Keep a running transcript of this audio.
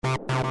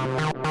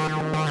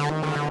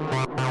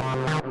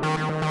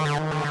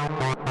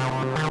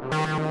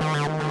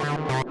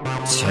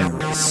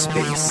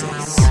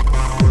TerraSpaces.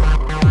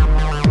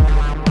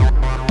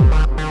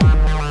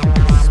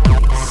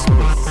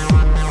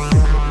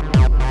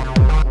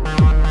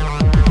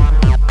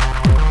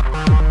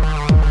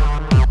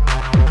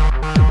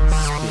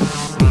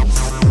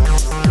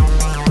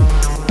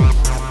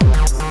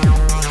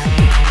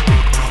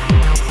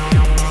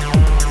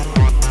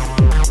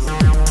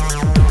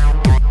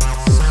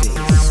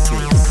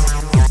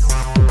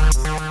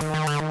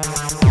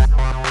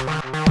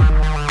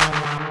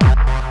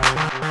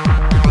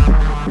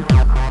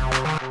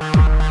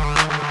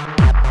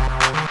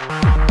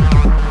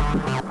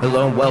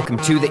 Hello and welcome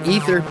to The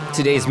Ether.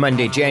 Today is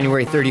Monday,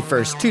 January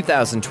 31st,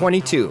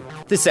 2022.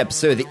 This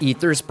episode of The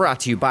Ether is brought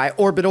to you by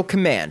Orbital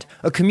Command,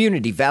 a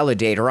community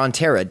validator on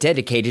Terra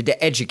dedicated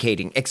to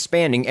educating,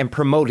 expanding, and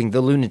promoting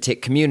the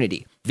lunatic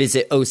community.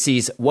 Visit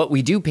OC's What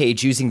We Do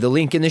page using the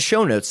link in the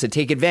show notes to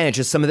take advantage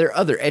of some of their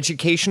other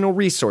educational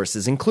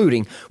resources,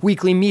 including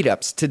weekly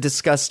meetups to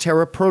discuss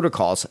Terra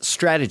protocols,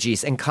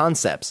 strategies, and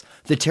concepts,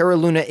 the Terra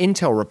Luna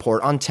Intel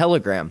Report on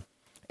Telegram,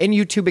 and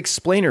YouTube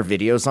explainer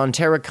videos on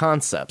Terra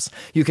concepts.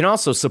 You can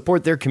also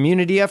support their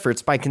community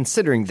efforts by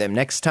considering them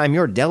next time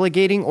you're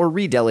delegating or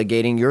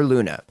redelegating your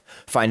Luna.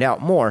 Find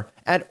out more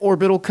at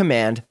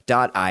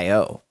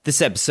orbitalcommand.io.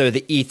 This episode of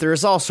The Ether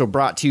is also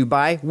brought to you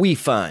by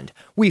WeFund.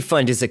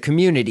 WeFund is a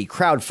community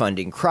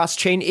crowdfunding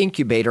cross-chain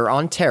incubator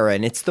on Terra,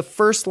 and it's the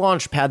first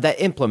launchpad that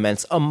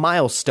implements a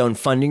milestone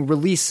funding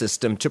release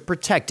system to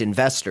protect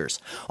investors.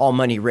 All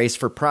money raised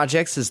for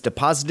projects is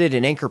deposited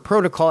in Anchor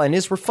Protocol and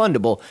is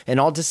refundable, and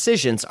all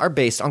decisions are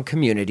based on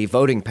community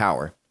voting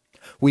power.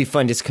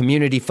 WeFund is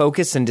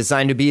community-focused and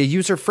designed to be a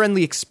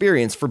user-friendly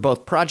experience for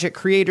both project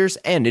creators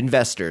and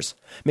investors.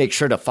 Make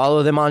sure to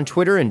follow them on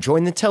Twitter and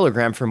join the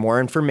Telegram for more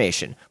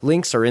information.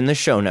 Links are in the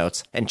show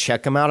notes, and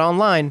check them out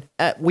online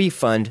at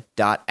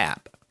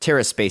wefund.app.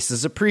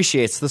 TerraSpaces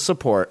appreciates the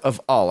support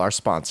of all our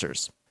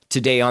sponsors.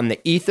 Today on The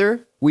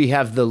Ether, we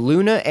have the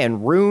Luna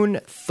and Rune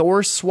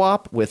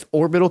Thorswap with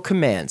Orbital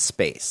Command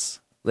Space.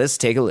 Let's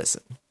take a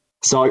listen.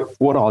 So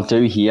what I'll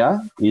do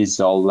here is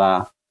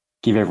I'll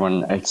give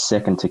everyone a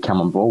second to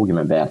come on board. We'll give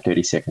them about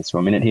 30 seconds to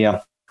a minute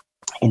here.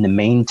 In the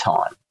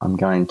meantime, I'm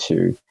going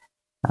to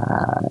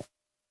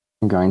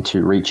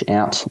reach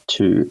out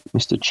to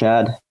Mr.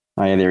 Chad.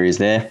 Oh yeah, there he is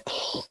there.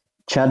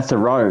 Chad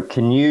Thoreau,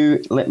 can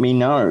you let me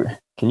know?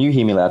 Can you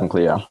hear me loud and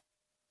clear?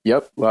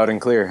 Yep, loud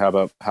and clear. How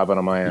about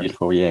on my end?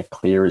 Beautiful, yeah,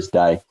 clear as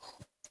day.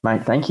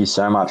 Mate, thank you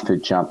so much for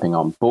jumping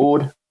on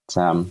board. It's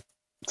going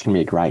to be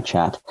a great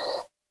chat.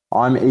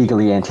 I'm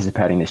eagerly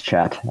anticipating this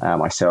chat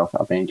myself.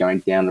 I've been going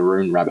down the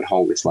Rune rabbit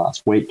hole this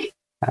last week.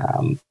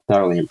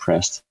 Thoroughly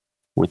impressed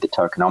with the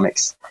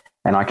tokenomics.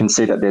 And I can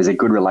see that there's a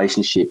good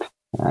relationship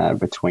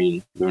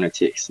between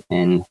lunatics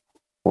and,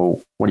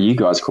 well, what do you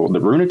guys call it? The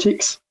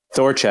runatics?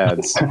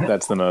 Thorchads.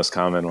 That's the most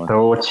common one.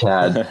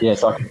 Thorchad.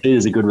 Yes, I can see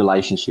there's a good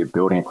relationship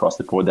building across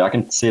the board there. I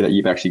can see that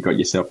you've actually got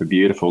yourself a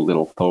beautiful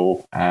little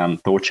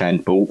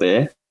Thorchain bull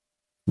there.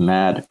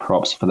 Mad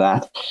props for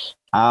that.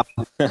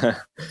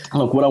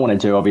 Look, what I want to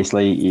do,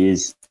 obviously,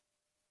 is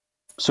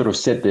sort of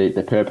set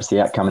the purpose, the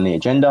outcome, and the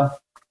agenda.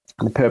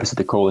 And the purpose of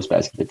the call is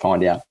basically to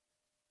find out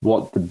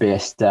what the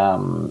best,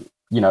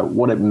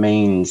 what it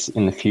means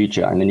in the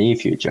future, in the near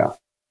future,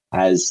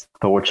 as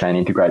Thorchain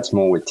integrates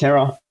more with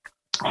Terra,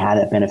 how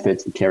that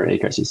benefits the Terra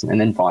ecosystem, and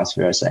then vice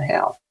versa,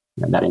 how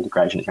that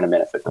integration is going to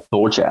benefit the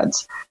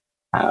Thorchads.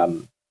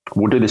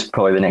 We'll do this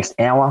probably the next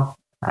hour.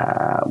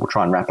 We'll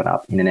try and wrap it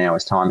up in an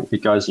hour's time. If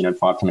it goes,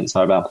 5-10 minutes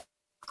over,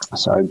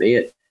 so be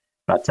it.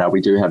 But we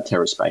do have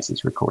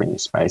TerraSpaces recording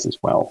this space as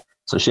well.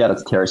 So shout out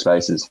to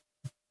TerraSpaces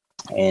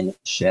and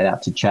shout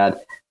out to Chad.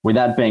 With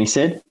that being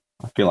said,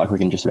 I feel like we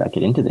can just about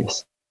get into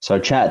this. So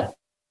Chad,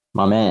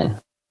 my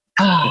man,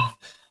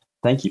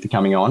 thank you for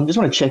coming on. Just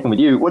want to check in with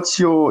you.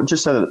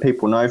 Just so that the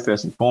people know,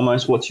 first and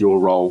foremost, what's your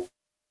role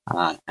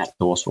at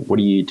Thorswap? What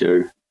do you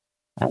do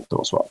at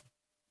Thorswap?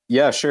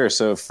 Yeah, sure.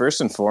 So first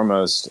and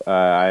foremost,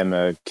 I'm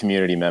a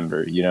community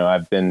member.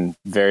 I've been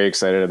very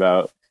excited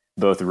about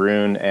both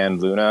Rune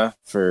and Luna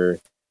for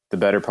the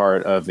better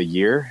part of the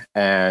year.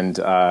 And,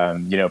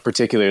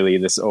 particularly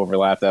this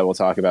overlap that we'll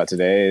talk about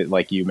today,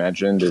 like you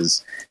mentioned,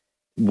 is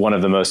one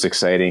of the most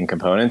exciting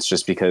components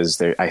just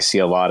because I see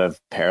a lot of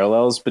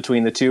parallels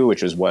between the two,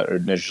 which is what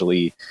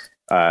initially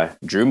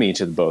drew me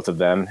to both of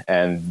them.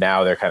 And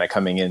now they're kind of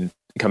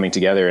coming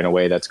together in a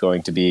way that's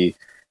going to be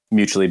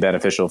mutually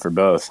beneficial for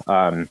both.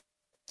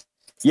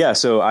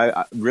 So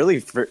I really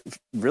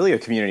a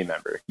community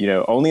member.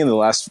 Only in the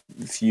last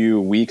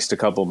few weeks to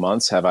couple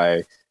months have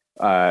I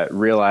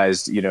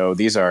realized,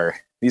 these are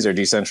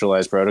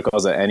decentralized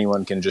protocols that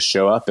anyone can just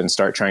show up and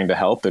start trying to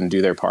help and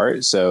do their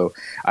part. So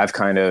I've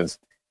kind of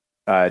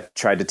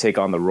tried to take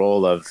on the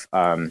role of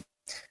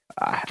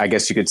I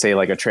guess you could say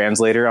like a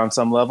translator on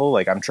some level.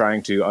 Like I'm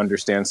trying to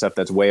understand stuff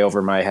that's way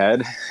over my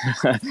head.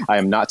 I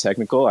am not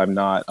technical. I'm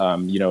not,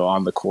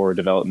 on the core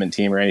development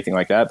team or anything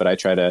like that, but I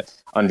try to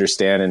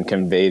understand and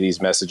convey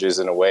these messages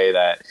in a way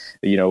that,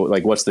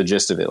 like what's the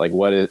gist of it? Like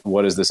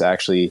what does this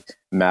actually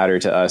matter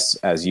to us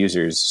as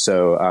users?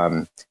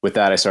 So with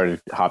that, I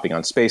started hopping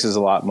on spaces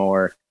a lot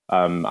more.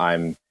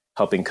 I'm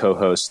helping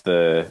co-host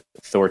the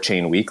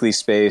Thorchain Weekly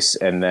space,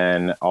 and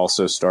then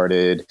also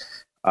started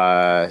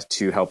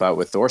to help out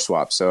with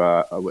Thorswap.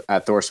 So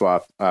at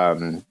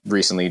Thorswap,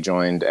 recently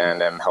joined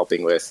and am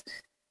helping with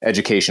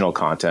educational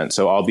content.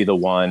 So I'll be the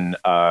one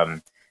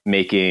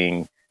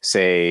making,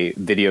 say,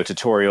 video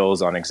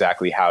tutorials on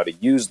exactly how to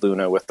use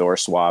Luna with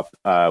Thorswap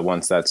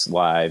once that's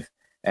live,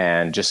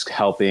 and just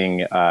helping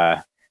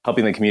the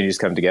communities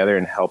come together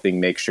and helping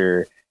make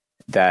sure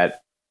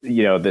that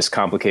this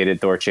complicated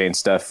Thorchain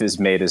stuff is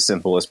made as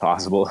simple as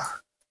possible.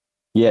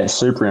 Yeah,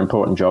 super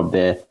important job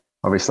there.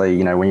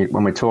 Obviously,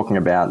 when we're talking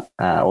about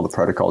all the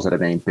protocols that are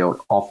being built,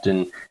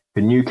 often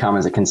for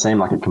newcomers, it can seem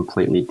like a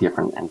completely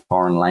different and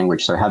foreign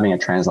language. So having a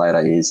translator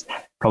is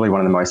probably one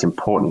of the most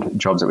important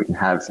jobs that we can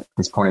have at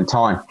this point in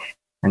time.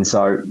 And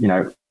so,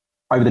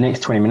 over the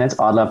next 20 minutes,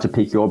 I'd love to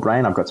pick your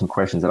brain. I've got some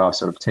questions that I've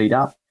sort of teed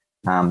up.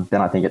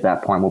 Then I think at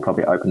that point, we'll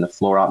probably open the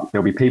floor up.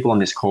 There'll be people on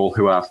this call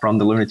who are from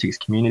the Lunatics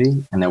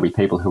community, and there'll be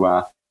people who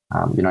are,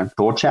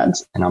 Thor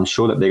Chads. And I'm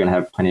sure that they're going to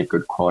have plenty of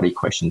good quality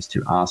questions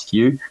to ask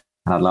you.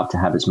 And I'd love to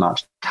have as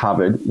much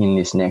covered in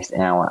this next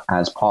hour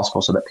as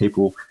possible so that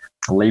people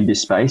leave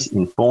this space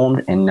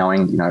informed and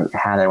knowing,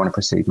 how they want to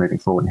proceed moving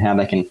forward and how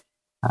they can,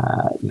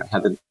 how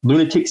the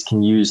Lunatics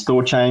can use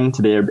Thorchain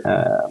to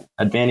their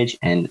advantage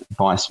and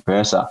vice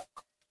versa.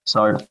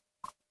 So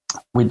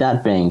with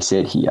that being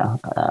said here,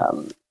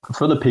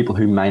 for the people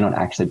who may not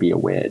actually be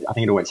aware, I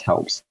think it always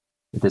helps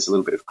if there's a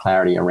little bit of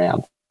clarity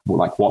around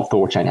like what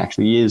Thorchain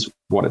actually is,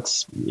 what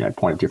its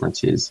point of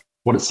difference is,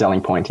 what its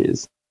selling point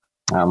is.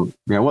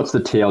 What's the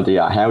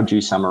TLDR? How would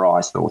you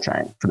summarize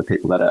Thorchain for the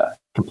people that are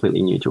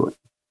completely new to it?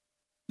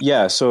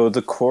 Yeah, so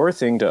the core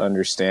thing to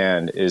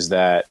understand is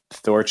that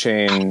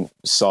Thorchain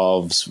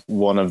solves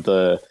one of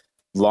the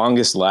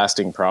longest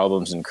lasting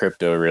problems in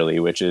crypto, really,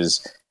 which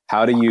is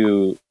how do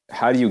you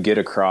get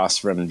across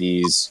from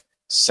these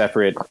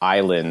separate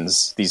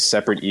islands, these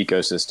separate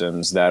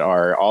ecosystems that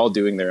are all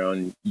doing their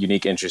own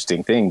unique,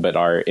 interesting thing, but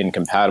are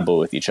incompatible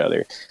with each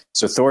other.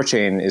 So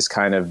Thorchain is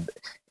kind of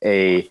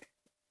a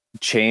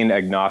chain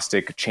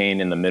agnostic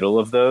chain in the middle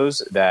of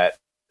those that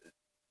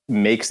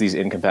makes these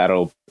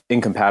incompatible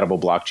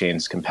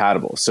blockchains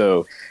compatible.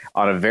 So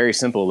on a very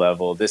simple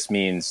level, this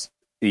means,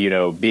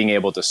 being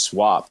able to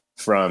swap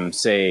from,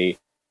 say,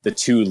 the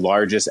two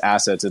largest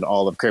assets in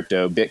all of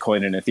crypto,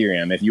 Bitcoin and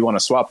Ethereum. If you want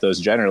to swap those,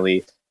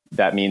 generally,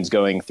 that means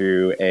going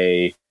through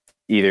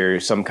either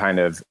some kind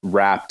of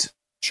wrapped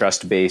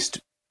trust-based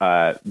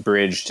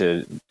bridge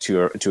to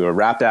a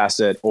wrapped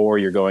asset, or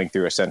you're going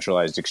through a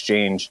centralized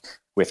exchange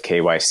with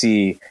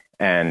KYC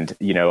and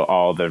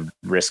all the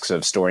risks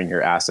of storing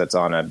your assets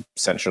on a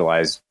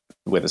centralized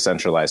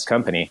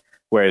company.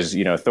 Whereas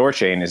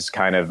Thorchain is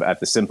kind of at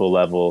the simple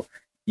level.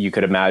 You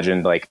could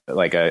imagine like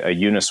a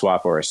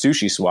Uniswap or a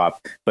Sushi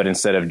Swap, but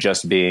instead of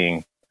just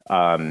being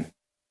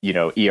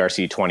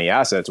ERC20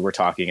 assets, we're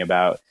talking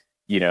about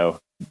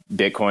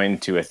Bitcoin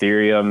to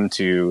Ethereum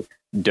to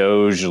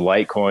Doge,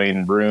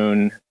 Litecoin,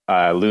 Rune,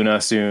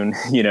 Luna soon.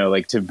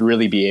 To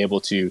really be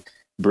able to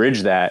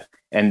bridge that.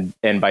 And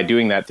by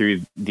doing that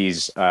through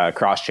these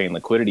cross-chain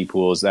liquidity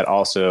pools, that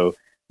also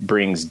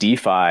brings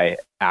DeFi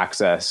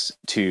access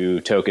to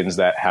tokens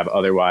that have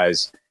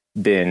otherwise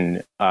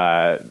been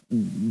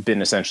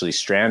essentially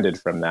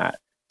stranded from that.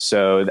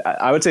 So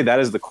I would say that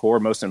is the core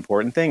most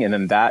important thing. And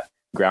then that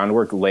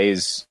groundwork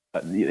lays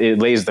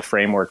the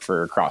framework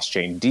for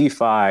cross-chain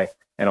DeFi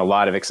and a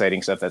lot of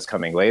exciting stuff that's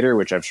coming later,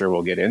 which I'm sure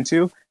we'll get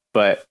into.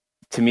 But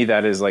to me,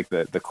 that is like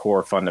the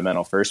core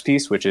fundamental first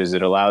piece, which is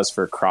it allows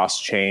for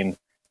cross-chain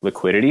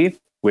liquidity,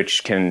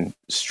 which can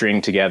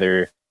string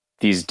together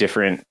these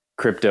different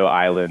crypto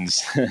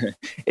islands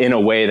in a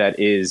way that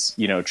is,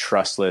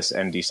 trustless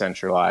and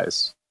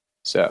decentralized.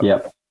 So,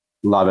 yep,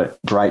 love it.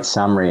 Great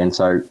summary. And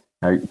so,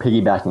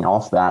 piggybacking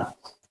off that,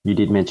 you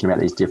did mention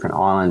about these different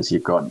islands.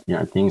 You've got,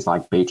 things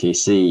like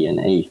BTC and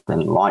ETH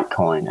and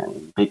Litecoin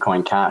and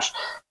Bitcoin Cash.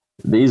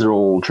 These are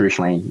all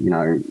traditionally,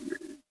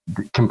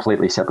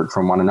 completely separate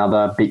from one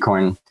another.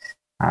 Bitcoin,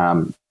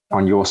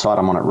 on your side,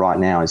 I'm on it right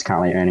now, is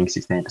currently earning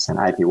 16%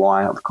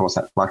 APY. Of course,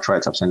 that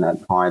fluctuates. I've seen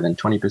that higher than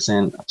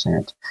 20%. I've seen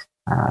it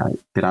a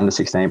bit under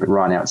 16, but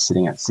right now it's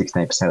sitting at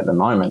 16% at the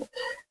moment.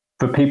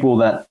 For people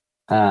that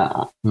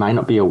may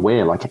not be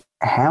aware, like,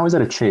 how is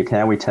it achieved?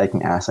 How are we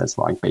taking assets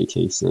like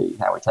BTC?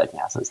 How are we taking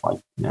assets like,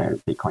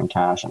 Bitcoin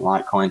Cash and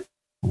Litecoin?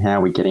 And how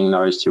are we getting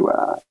those to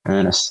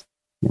earn us,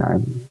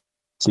 16%,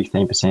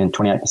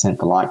 28%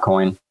 for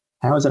Litecoin?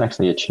 How is it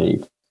actually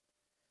achieved?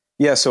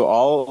 Yeah, so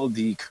all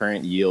the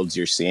current yields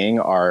you're seeing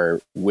are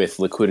with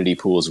liquidity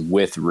pools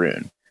with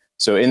Rune.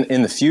 So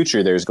in the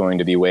future, there's going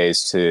to be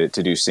ways to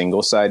do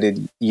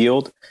single-sided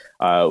yield.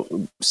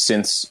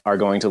 Synths are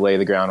going to lay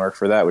the groundwork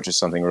for that, which is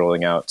something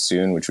rolling out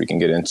soon, which we can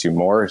get into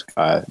more,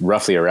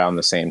 roughly around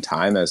the same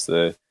time as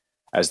the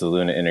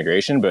Luna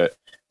integration. But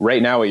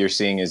right now, what you're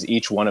seeing is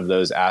each one of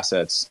those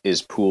assets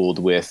is pooled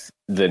with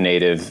the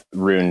native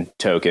Rune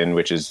token,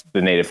 which is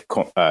the native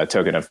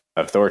token of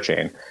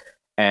Thorchain.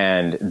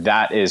 And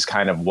that is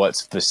kind of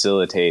what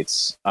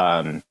facilitates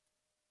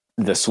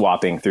the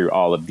swapping through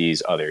all of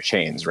these other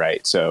chains,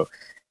 right? So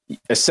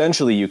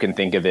essentially, you can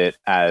think of it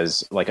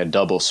as like a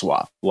double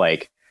swap,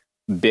 like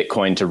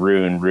Bitcoin to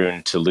Rune,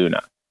 Rune to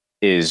Luna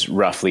is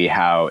roughly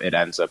how it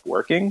ends up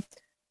working.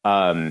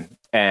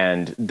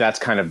 And that's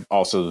kind of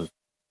also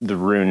the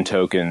Rune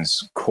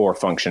token's core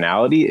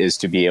functionality, is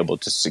to be able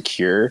to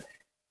secure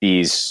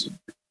these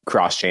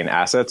cross-chain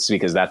assets,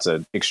 because that's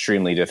an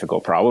extremely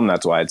difficult problem.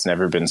 That's why it's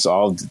never been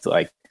solved.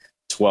 Like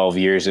 12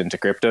 years into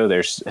crypto,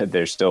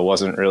 there still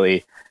wasn't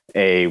really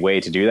a way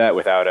to do that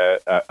without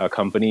a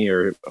company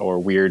or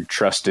weird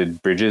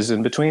trusted bridges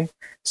in between.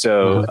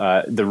 So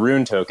the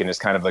Rune token is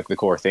kind of like the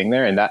core thing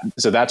there. And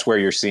that's where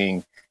you're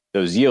seeing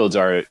those yields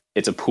are.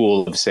 It's a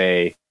pool of,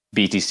 say,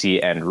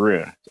 BTC and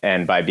Rune.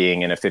 And by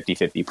being in a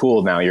 50-50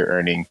 pool, now you're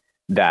earning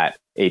that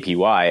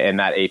APY. And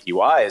that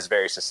APY is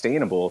very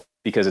sustainable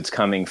because it's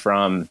coming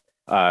from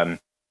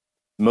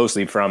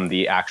mostly from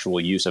the actual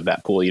use of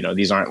that pool. You know,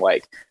 these aren't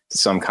like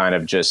some kind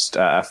of just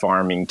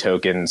farming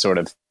token sort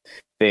of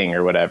thing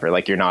or whatever.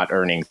 Like, you're not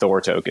earning Thor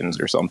tokens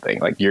or something.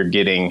 Like, you're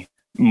getting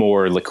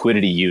more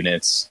liquidity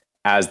units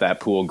as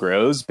that pool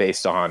grows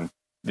based on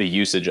the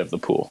usage of the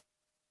pool.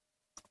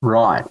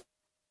 Right.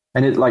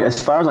 And it, like,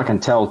 as far as I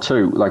can tell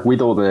too, like with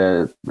all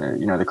the,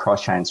 the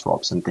cross-chain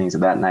swaps and things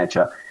of that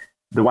nature,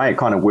 the way it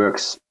kind of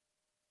works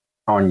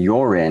on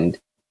your end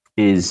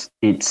is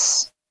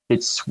it's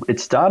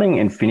starting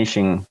and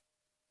finishing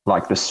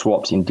like the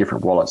swaps in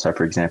different wallets. So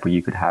for example,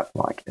 you could have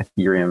like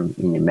Ethereum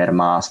in your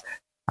MetaMask.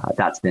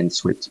 That's then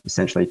switched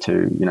essentially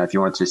to, if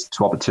you want to just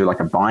swap it to like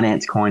a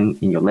Binance coin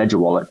in your Ledger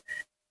wallet,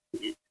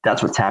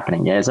 that's what's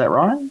happening. Yeah, is that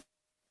right?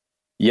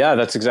 Yeah,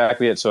 that's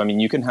exactly it. So, I mean,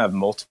 you can have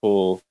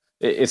multiple,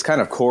 it's kind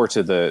of core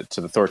to the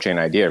Thorchain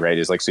idea, right?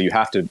 Is like, so you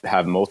have to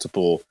have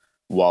multiple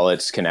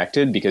wallets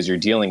connected because you're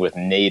dealing with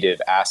native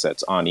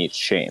assets on each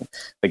chain.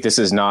 Like, this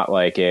is not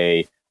like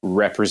a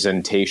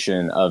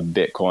representation of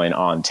Bitcoin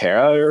on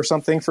Terra or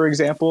something, for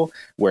example,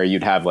 where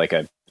you'd have like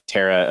a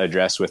Terra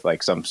address with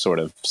like some sort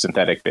of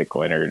synthetic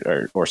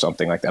Bitcoin or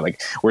something like that. Like,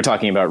 we're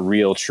talking about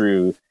real,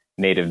 true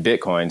native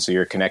Bitcoin. So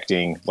you're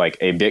connecting like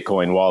a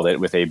Bitcoin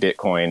wallet with a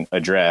Bitcoin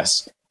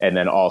address, and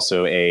then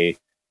also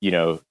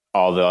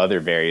all the other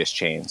various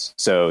chains.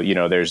 So,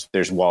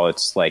 there's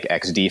wallets like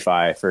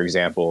XDeFi, for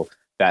example,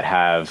 that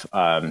have,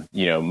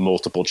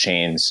 multiple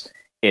chains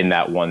in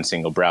that one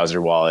single browser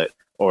wallet.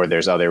 Or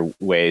there's other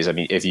ways. I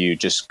mean, if you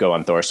just go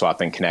on Thorswap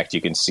and connect, you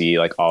can see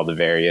like all the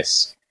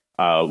various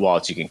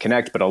wallets you can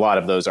connect, but a lot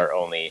of those are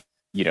only,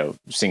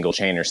 single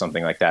chain or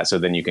something like that. So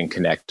then you can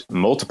connect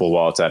multiple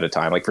wallets at a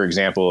time. Like, for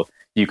example,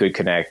 you could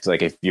connect,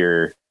 like if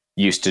you're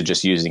used to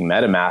just using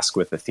MetaMask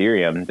with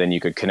Ethereum, then you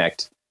could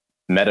connect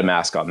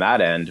MetaMask on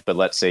that end. But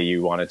let's say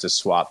you wanted to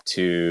swap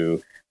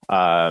to,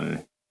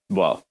 let's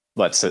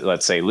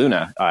say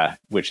Luna,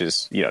 which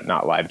is,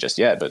 not live just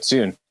yet, but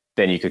soon,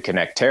 then you could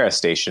connect Terra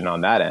Station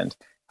on that end.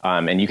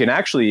 And you can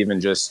actually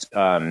even just,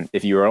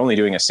 if you are only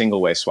doing a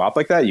single way swap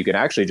like that, you can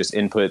actually just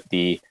input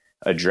the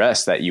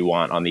address that you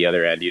want on the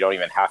other end. You don't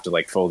even have to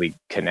like fully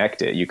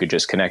connect it. You could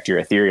just connect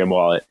your Ethereum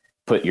wallet,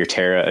 put your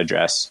Terra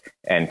address,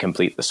 and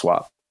complete the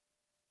swap.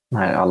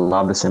 I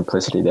love the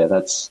simplicity there.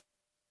 That's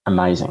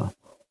amazing.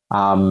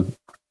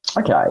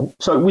 Okay,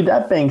 so with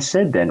that being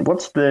said, then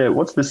what's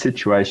the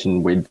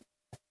situation with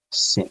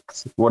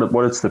synths?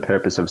 What is the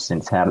purpose of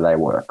synths? How do they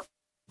work?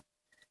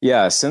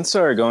 Yeah, synths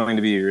are going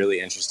to be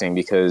really interesting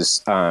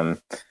because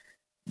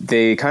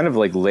they kind of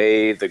like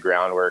lay the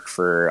groundwork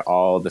for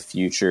all the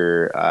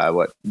future,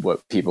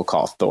 what people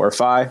call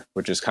ThorFi,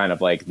 which is kind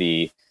of like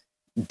the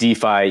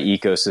DeFi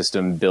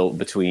ecosystem built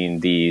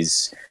between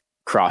these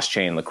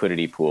cross-chain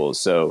liquidity pools.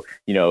 So,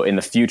 in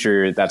the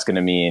future, that's going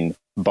to mean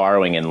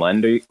borrowing and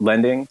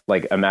lending.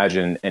 Like,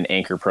 imagine an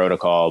anchor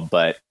protocol,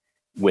 but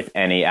with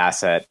any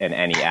asset and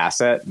any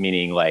asset,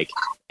 meaning like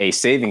a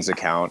savings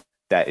account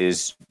that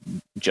is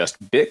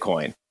just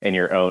Bitcoin, and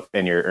you're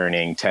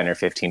earning 10 or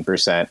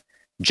 15%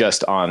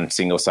 just on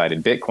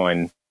single-sided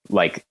Bitcoin,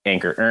 like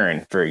Anchor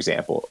Earn, for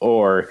example,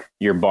 or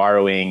you're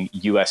borrowing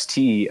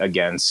UST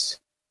against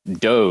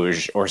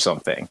Doge or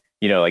something.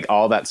 Like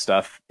all that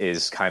stuff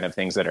is kind of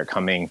things that are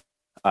coming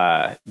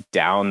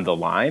down the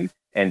line,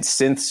 and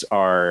synths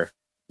are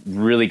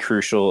really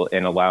crucial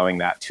in allowing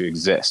that to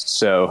exist.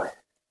 So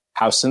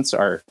how synths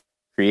are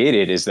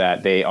created is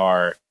that they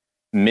are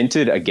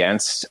minted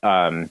against,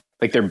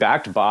 they're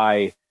backed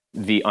by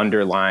the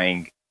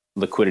underlying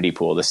liquidity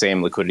pool, the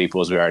same liquidity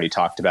pools we already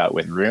talked about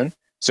with Rune.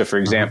 So for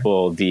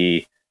example,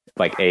 a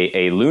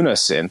Luna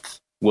synth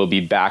will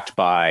be backed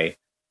by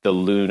the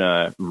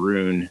Luna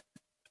Rune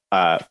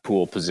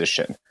pool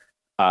position.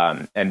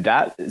 And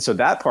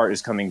that part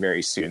is coming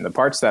very soon. The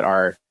parts that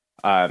are,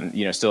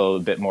 still a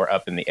bit more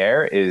up in the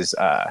air is,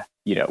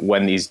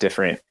 when these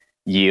different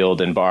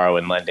yield and borrow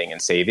and lending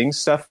and savings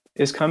stuff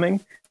is coming.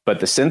 But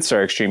the synths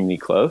are extremely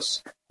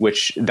close,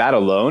 which that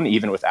alone,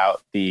 even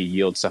without the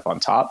yield stuff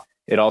on top,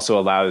 it also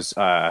allows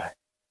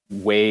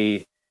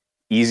way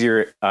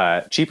easier,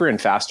 cheaper and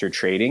faster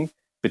trading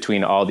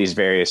between all these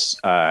various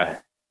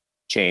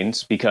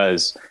chains.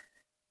 Because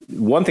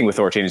one thing with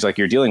Thorchain is like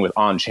you're dealing with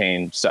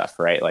on-chain stuff,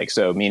 right? Like,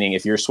 so meaning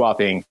if you're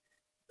swapping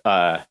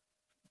like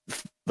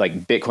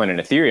Bitcoin and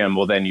Ethereum,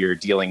 well, then you're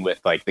dealing with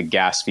like the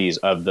gas fees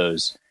of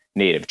those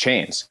native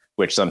chains,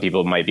 which some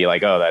people might be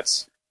like, oh,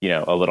 that's,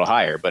 a little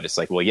higher, but it's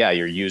like, well, yeah,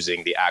 you're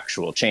using the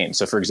actual chain.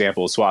 So for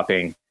example,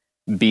 swapping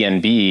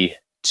BNB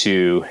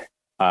to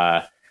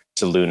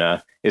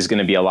Luna is going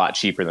to be a lot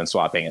cheaper than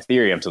swapping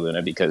Ethereum to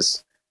Luna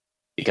because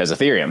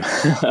Ethereum.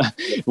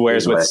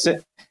 whereas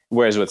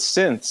with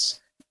synths,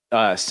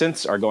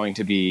 synths are going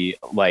to be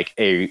like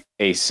a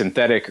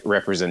synthetic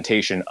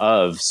representation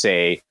of,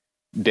 say,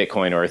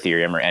 Bitcoin or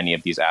Ethereum or any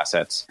of these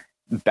assets,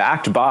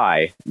 backed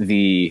by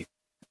the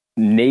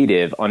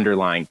native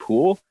underlying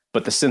pool.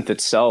 But the synth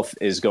itself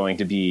is going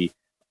to be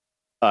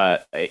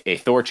a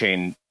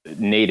Thorchain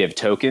native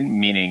token,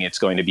 meaning it's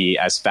going to be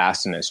as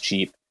fast and as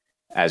cheap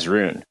as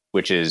Rune,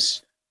 which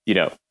is,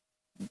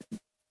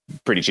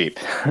 pretty cheap.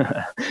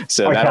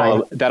 So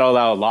okay. that'll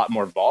allow a lot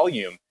more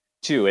volume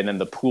too. And then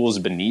the pools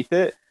beneath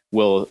it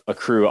will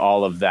accrue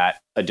all of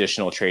that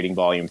additional trading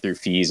volume through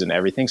fees and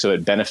everything. So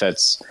it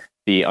benefits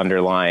the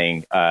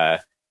underlying,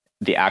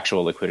 the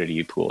actual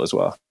liquidity pool as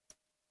well.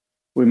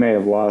 We may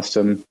have lost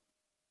him.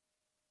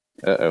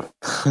 Uh-oh.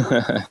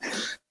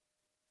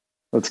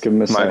 Let's give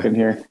him a second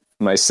here.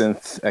 My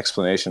synth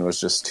explanation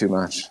was just too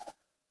much.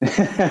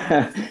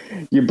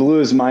 You blew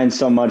his mind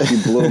so much,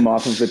 you blew him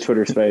off of the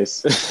Twitter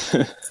space.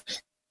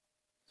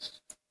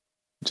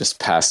 Just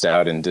passed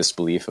out in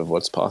disbelief of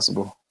what's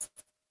possible.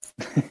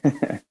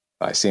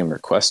 I see him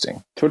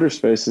requesting. Twitter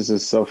spaces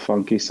is so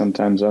funky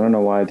sometimes. I don't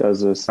know why it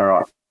does this. All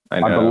right.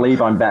 I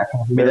believe I'm back.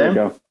 There we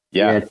go.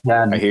 Yeah,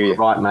 I hear you.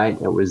 Right, mate.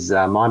 It was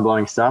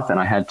mind-blowing stuff, and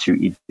I had to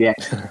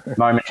eject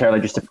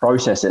momentarily just to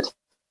process it.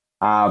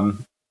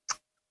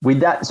 With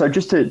that, so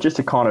just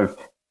to kind of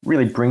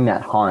really bring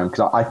that home,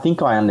 because I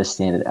think I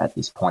understand it at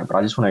this point, but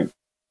I just want to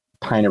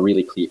paint a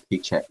really clear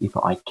picture if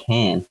I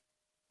can,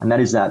 and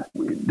that is that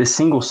the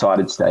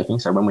single-sided staking,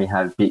 so when we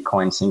have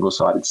Bitcoin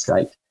single-sided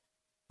staked,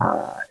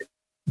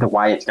 the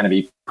way it's going to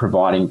be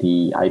providing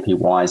the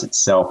APYs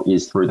itself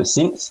is through the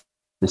synths.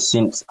 The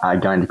synths are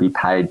going to be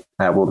paid,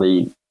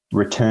 the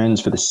returns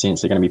for the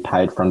synths are going to be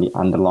paid from the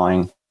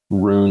underlying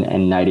Rune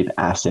and native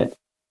asset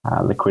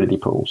liquidity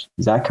pools.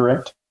 Is that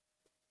correct?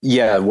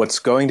 Yeah, what's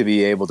going to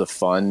be able to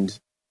fund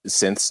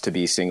synths to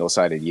be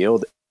single-sided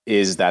yield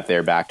is that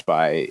they're backed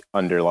by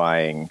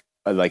underlying,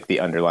 like the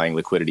underlying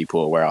liquidity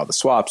pool where all the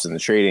swaps and the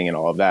trading and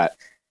all of that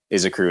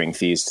is accruing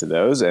fees to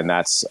those. And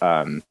that's,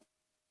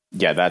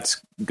 that's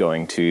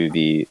going to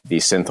the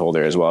synth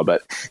holder as well.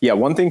 But yeah,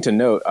 one thing to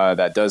note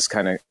that does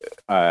kind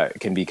of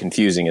can be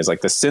confusing is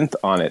like the synth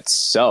on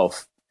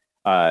itself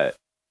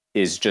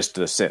is just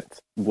the synth.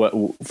 What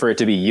for it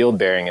to be yield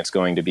bearing, it's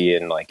going to be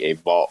in like a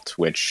vault,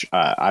 which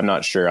I'm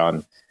not sure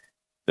on.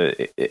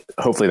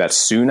 Hopefully that's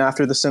soon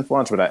after the synth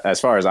launch. But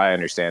as far as I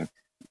understand,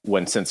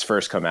 when synths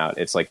first come out,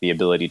 it's like the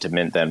ability to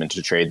mint them and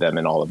to trade them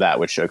and all of that,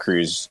 which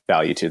accrues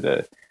value to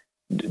the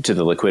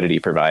liquidity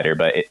provider.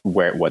 But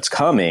what's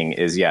coming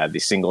is the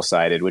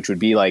single-sided, which would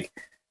be like,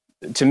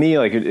 to me,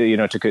 like, from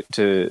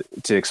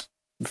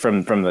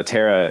the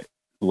Terra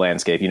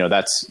landscape,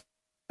 that's,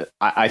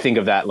 I think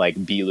of that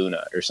like B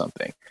Luna or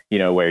something,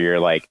 where you're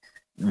like,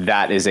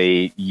 that is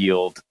a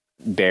yield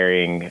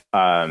bearing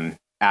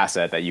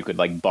asset that you could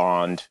like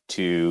bond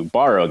to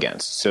borrow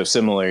against. So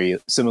similarly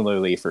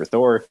for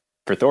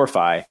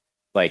Thorfi,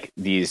 like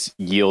these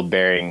yield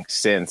bearing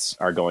synths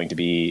are going to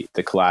be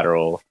the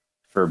collateral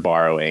for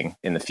borrowing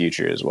in the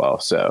future as well.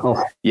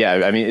 So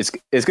yeah, I mean, it's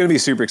going to be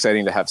super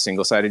exciting to have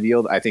single-sided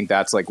yield. I think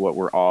that's like what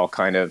we're all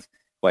kind of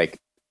like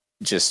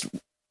just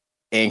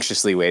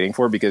anxiously waiting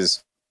for,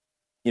 because,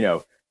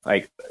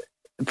 like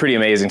pretty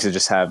amazing to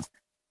just have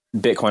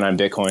Bitcoin on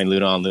Bitcoin,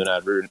 Luna on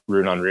Luna,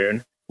 Rune on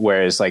Rune.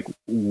 Whereas like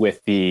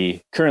with the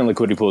current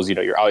liquidity pools,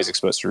 you're always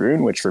exposed to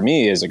Rune, which for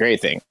me is a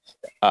great thing.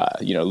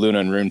 Luna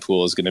and Rune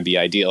pool is going to be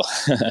ideal,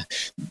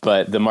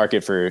 but the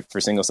market for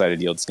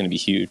single-sided yield is going to be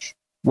huge.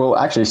 Well,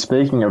 actually,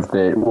 speaking of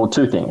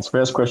two things.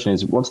 First question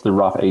is, what's the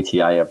rough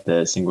ETA of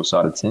the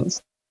single-sided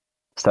synths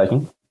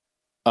staking?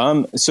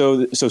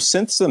 So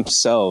synths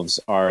themselves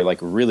are like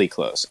really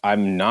close.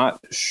 I'm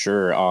not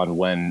sure on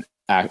when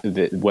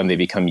they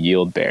become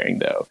yield bearing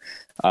though.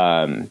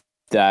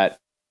 That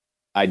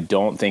I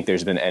don't think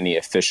there's been any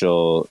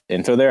official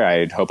info there.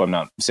 I hope I'm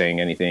not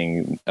saying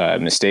anything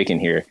mistaken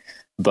here,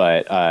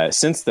 but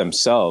synths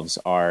themselves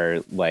are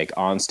like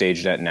on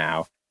stage net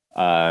now.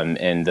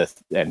 And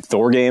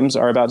Thor games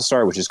are about to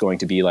start, which is going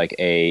to be like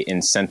a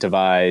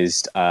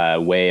incentivized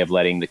way of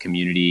letting the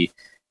community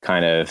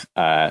kind of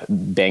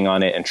bang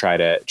on it and try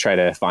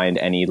to find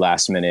any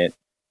last minute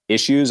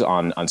issues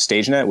on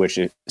StageNet, which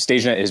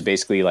StageNet is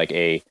basically like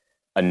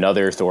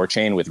another Thor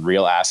chain with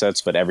real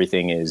assets, but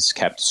everything is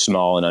kept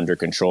small and under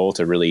control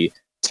to really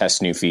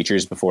test new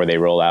features before they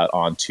roll out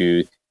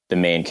onto the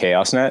main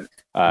Chaos Net.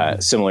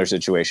 Similar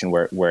situation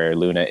where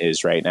Luna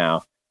is right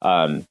now.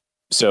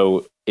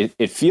 So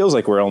it feels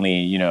like we're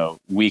only,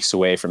 weeks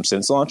away from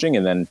synths launching.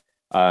 And then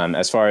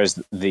as far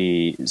as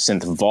the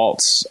synth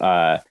vaults,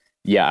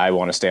 I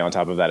want to stay on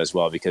top of that as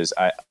well, because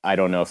I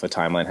don't know if a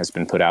timeline has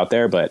been put out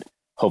there, but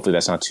hopefully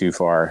that's not too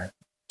far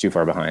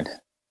behind.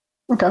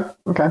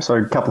 Okay. So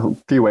a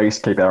few weeks,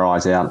 keep our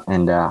eyes out,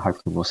 and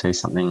hopefully we'll see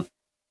something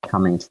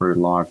coming through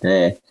live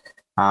there.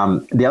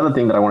 The other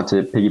thing that I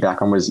wanted to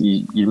piggyback on was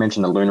you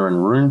mentioned the Luna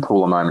and Rune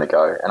pool a moment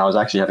ago, and I was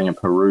actually having a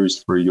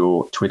peruse through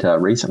your Twitter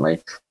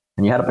recently,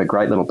 and you had up a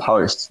great little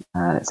post.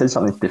 It said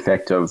something to the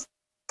effect of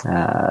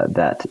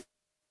that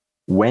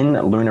when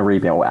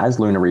Luna as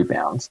Luna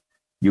rebounds,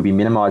 you'll be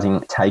minimizing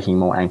taking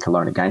more anchor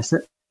loan against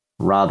it.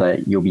 Rather,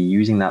 you'll be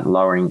using the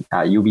lowering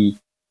LTV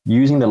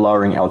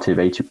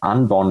to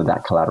unbond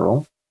that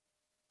collateral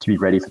to be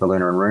ready for the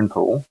Luna and Rune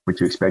pool, which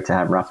you expect to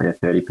have roughly a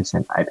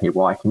 30%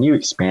 APY. Can you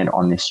expand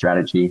on this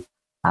strategy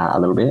a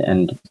little bit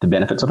and the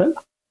benefits of it?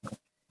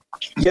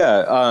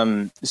 Yeah.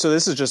 So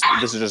this is just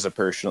a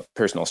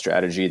personal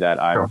strategy that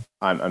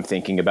I'm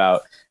thinking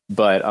about,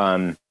 but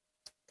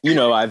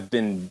I've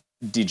been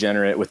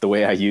degenerate with the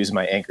way I use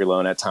my anchor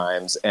loan at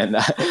times, and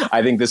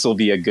I think this will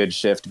be a good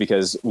shift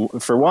because,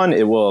 for one,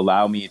 it will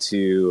allow me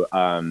to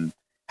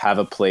have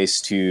a place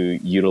to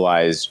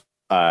utilize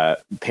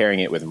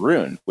pairing it with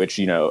Rune, which,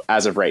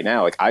 as of right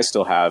now, like I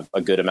still have a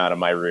good amount of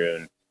my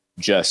Rune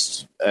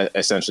just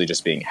essentially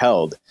just being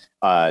held.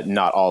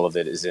 Not all of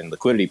it is in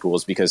liquidity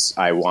pools because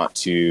I want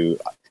to,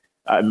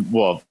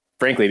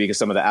 frankly, because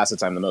some of the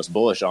assets I'm the most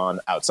bullish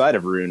on outside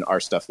of Rune are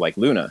stuff like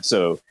Luna.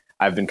 So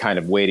I've been kind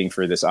of waiting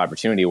for this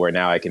opportunity where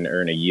now I can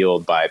earn a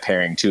yield by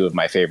pairing two of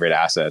my favorite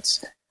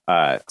assets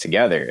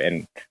together.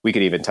 And we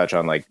could even touch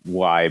on like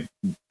why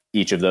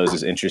each of those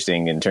is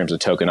interesting in terms of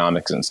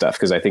tokenomics and stuff,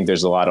 because I think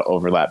there's a lot of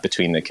overlap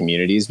between the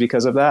communities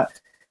because of that.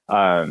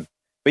 But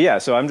yeah,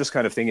 so I'm just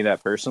kind of thinking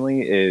that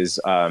personally is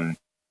rather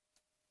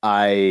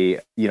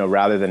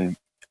than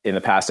in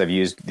the past, I've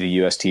used the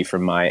UST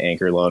from my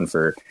anchor loan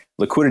for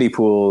liquidity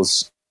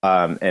pools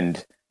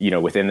and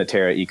within the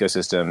Terra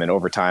ecosystem. And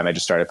over time, I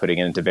just started putting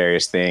it into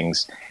various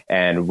things.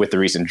 And with the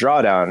recent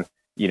drawdown,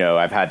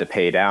 I've had to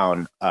pay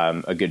down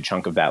a good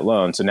chunk of that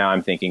loan. So now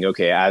I'm thinking,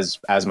 okay, as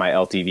my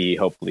LTV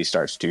hopefully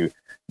starts to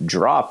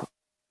drop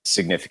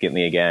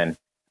significantly again,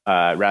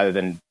 rather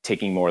than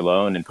taking more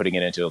loan and putting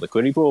it into a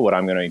liquidity pool, what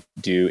I'm going to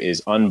do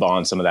is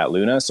unbond some of that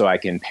Luna so I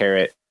can pair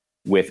it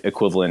with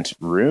equivalent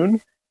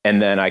Rune.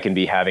 And then I can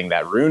be having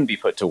that Rune be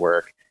put to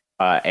work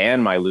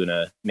and my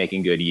Luna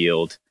making good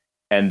yield.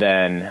 And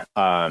then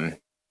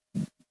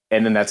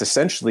that's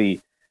essentially,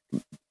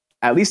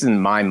 at least in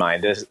my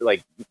mind, this,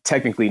 like,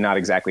 technically not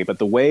exactly, but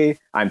the way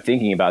I'm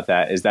thinking about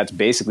that is that's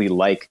basically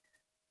like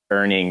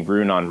earning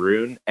Rune on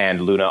Rune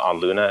and Luna on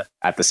Luna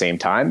at the same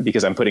time,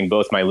 because I'm putting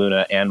both my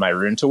Luna and my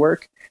Rune to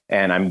work,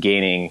 and I'm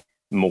gaining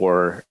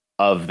more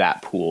of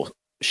that pool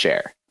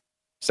share.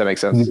 Does that make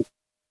sense?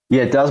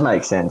 Yeah, it does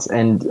make sense.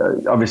 And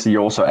obviously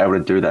you're also able to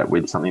do that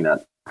with something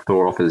that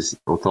Thor offers,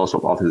 or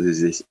Thorswap offers,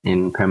 is this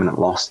impermanent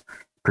loss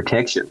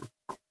protection.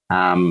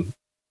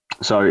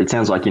 So it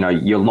sounds like,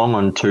 you're long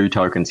on two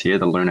tokens here,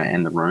 the Luna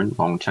and the Rune,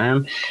 long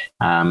term.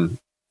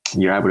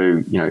 You're able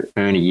to,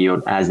 earn a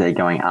yield as they're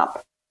going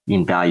up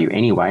in value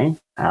anyway,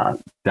 the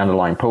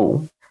underlying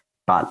pool,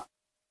 but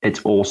it's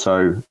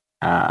also,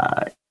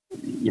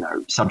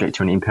 subject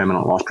to an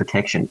impermanent loss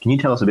protection. Can you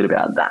tell us a bit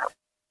about that?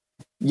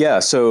 Yeah,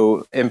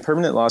 so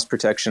impermanent loss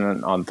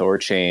protection on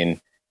Thorchain,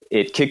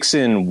 it kicks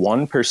in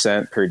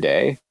 1% per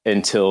day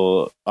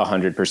until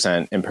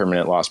 100%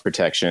 impermanent loss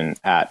protection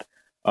at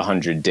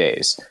 100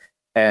 days.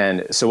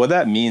 And so what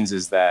that means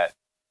is that,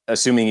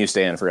 assuming you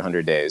stay in for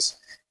 100 days,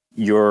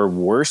 your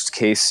worst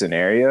case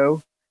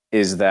scenario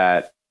is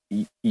that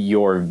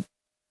in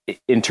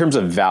terms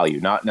of value,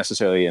 not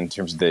necessarily in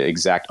terms of the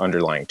exact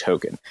underlying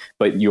token,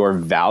 but your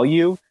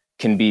value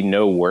can be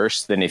no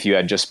worse than if you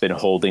had just been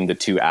holding the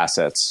two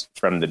assets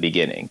from the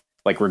beginning.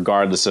 Like,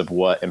 regardless of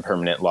what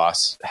impermanent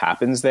loss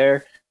happens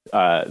there,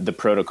 the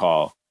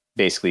protocol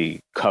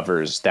basically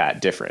covers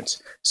that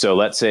difference. So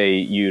let's say,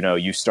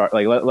 you start,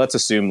 like, let's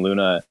assume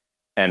Luna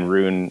and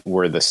Rune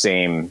were the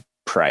same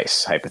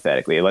price,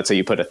 hypothetically. Let's say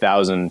you put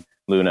 1,000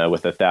 Luna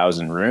with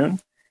 1,000 Rune.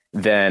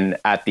 Then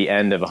at the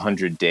end of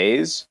 100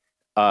 days,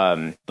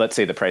 let's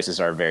say the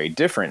prices are very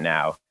different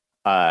now.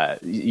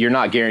 You're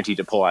not guaranteed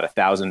to pull out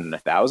 1,000 and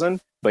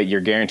 1,000, but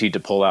you're guaranteed to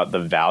pull out the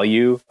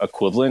value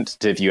equivalent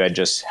to if you had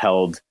just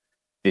held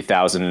the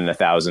 1,000 and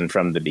 1,000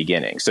 from the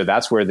beginning. So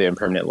that's where the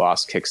impermanent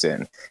loss kicks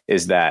in,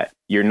 is that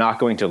you're not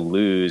going to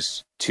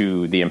lose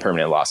to the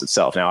impermanent loss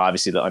itself. Now,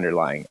 obviously, the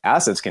underlying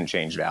assets can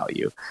change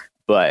value,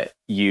 but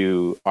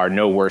you are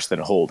no worse than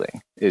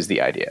holding, is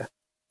the idea.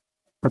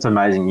 That's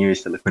amazing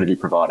news for liquidity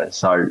providers.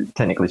 So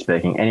technically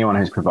speaking, anyone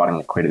who's providing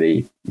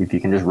liquidity, if you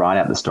can just ride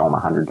out the storm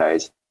 100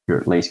 days, you're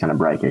at least going to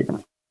break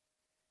even.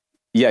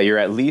 Yeah, you're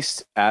at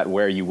least at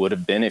where you would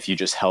have been if you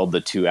just held the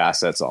two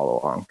assets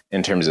all along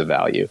in terms of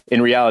value.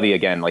 In reality,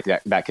 again, like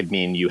that could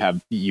mean you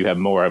have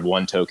more of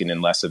one token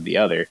and less of the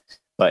other.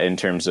 But in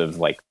terms of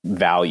like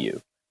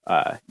value,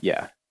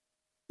 yeah.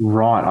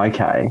 Right.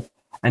 Okay.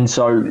 And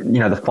so,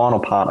 the final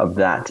part of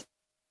that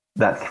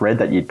thread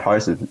that you'd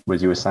posted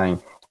was you were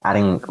saying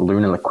adding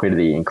Luna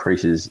liquidity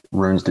increases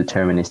Rune's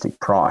deterministic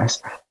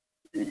price.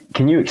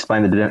 Can you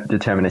explain the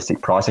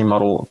deterministic pricing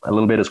model a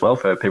little bit as well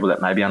for people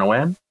that may be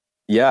unaware?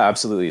 Yeah,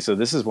 absolutely. So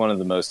this is one of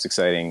the most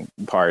exciting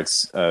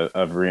parts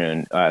of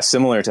Rune.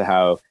 Similar to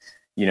how,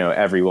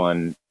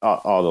 everyone,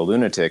 all the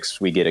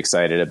lunatics, we get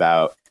excited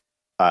about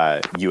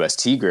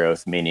UST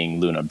growth, meaning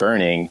Luna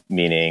burning,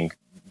 meaning,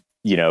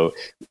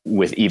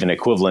 with even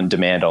equivalent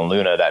demand on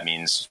Luna, that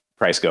means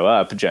price go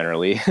up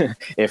generally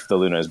if the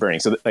Luna is burning.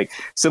 So like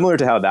similar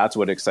to how that's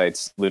what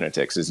excites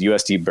lunatics is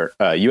UST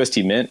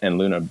mint and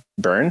Luna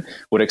burn.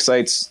 What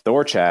excites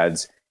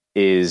Thorchads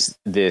is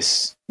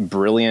this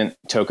brilliant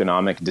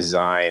tokenomic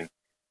design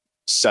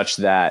such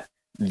that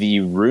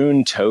the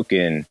Rune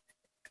token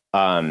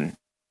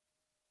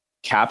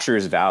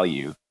captures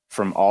value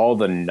from all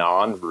the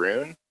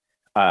non-Rune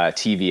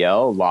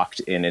TVL locked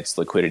in its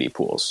liquidity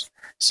pools.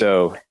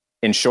 So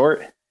in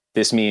short,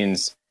 this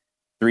means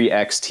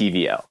 3x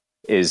TVL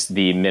is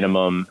the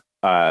minimum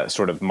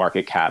sort of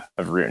market cap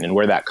of Rune. And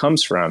where that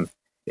comes from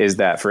is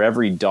that for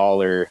every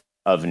dollar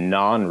of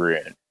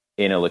non-Rune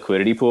in a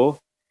liquidity pool,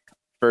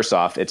 first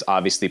off, it's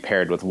obviously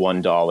paired with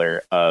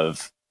 $1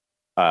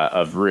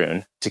 of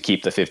Rune to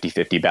keep the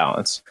 50-50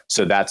 balance.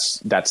 So that's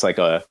the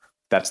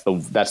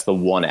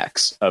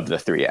 1x of the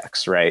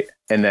 3x, right?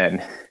 And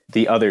then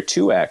the other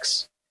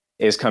 2x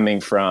is coming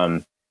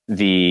from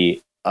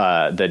the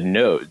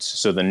nodes.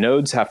 So the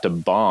nodes have to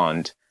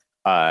bond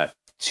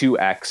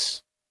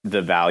 2x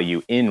the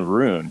value in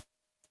Rune,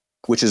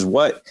 which is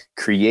what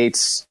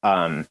creates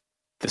the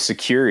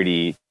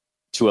security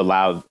to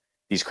allow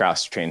these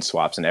cross-chain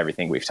swaps and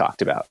everything we've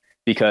talked about.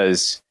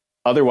 Because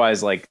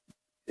otherwise, like,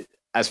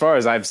 as far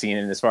as I've seen,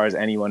 and as far as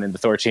anyone in the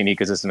Thorchain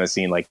ecosystem has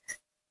seen, like,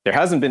 there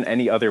hasn't been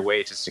any other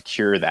way to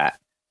secure that,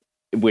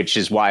 which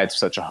is why it's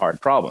such a hard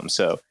problem.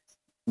 So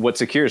what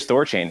secures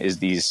Thorchain is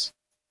these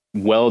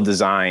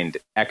well-designed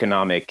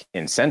economic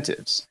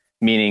incentives,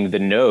 meaning the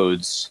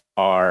nodes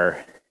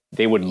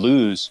they would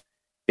lose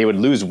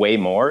way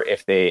more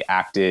if they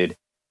acted,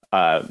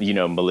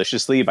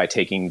 maliciously by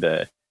taking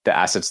the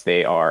assets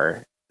they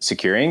are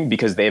securing,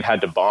 because they've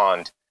had to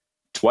bond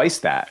twice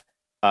that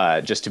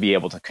just to be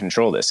able to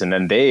control this. And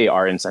then they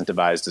are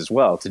incentivized as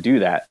well to do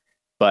that.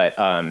 But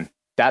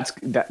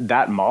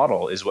that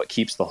model is what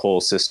keeps the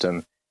whole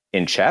system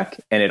in check.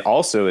 And it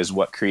also is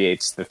what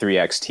creates the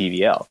 3x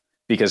TVL,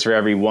 because for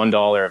every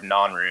 $1 of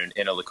non-Rune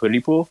in a liquidity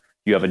pool,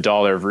 you have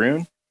 $1 of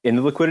Rune in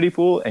the liquidity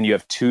pool, and you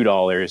have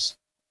 $2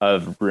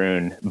 of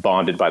Rune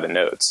bonded by the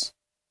nodes.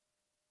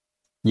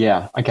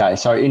 Yeah. Okay.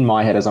 So in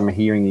my head, as I'm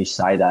hearing you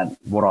say that,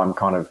 what I'm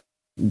kind of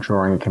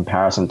drawing a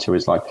comparison to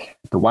is like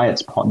the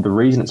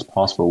reason it's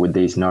possible with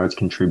these nodes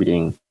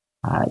contributing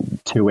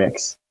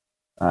 2x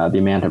the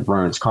amount of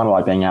Rune. It's kind of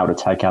like being able to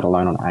take out a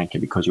loan on Anchor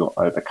because you're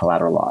over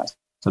collateralized.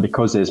 So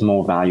because there's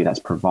more value that's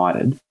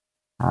provided,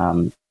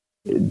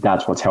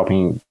 that's what's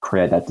helping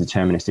create that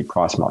deterministic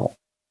price model.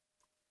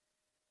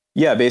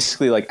 Yeah,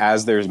 basically, like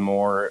as there's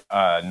more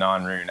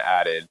non-Rune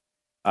added,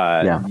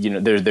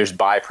 there's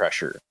buy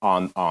pressure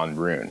on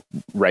Rune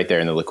right there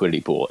in the liquidity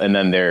pool, and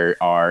then there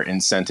are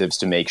incentives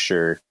to make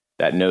sure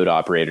that node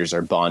operators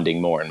are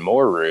bonding more and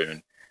more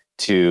Rune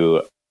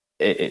to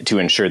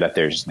ensure that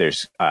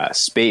there's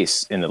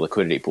space in the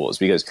liquidity pools.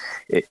 Because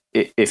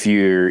if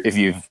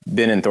you've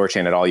been in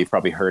Thorchain at all, you've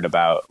probably heard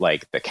about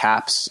like the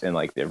caps and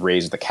like the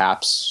raise the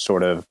caps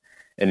sort of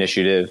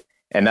initiative.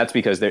 And that's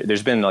because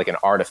there's been like an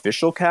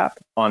artificial cap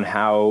on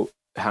how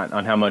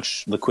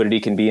much liquidity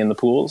can be in the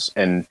pools.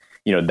 And,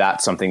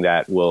 that's something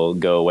that will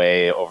go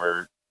away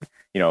over,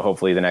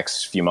 hopefully the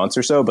next few months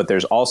or so. But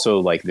there's also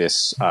like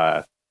this,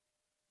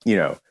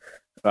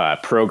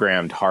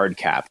 programmed hard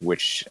cap,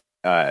 which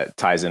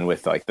ties in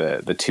with like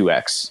the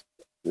 2x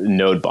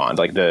node bond.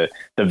 Like the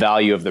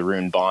value of the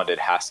Rune bonded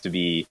has to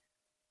be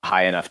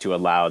high enough to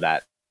allow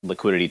that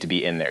liquidity to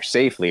be in there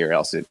safely, or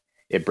else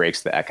it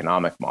breaks the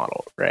economic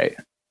model, right?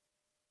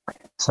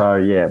 So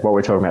yeah, what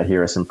we're talking about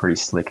here is some pretty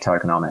slick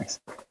tokenomics.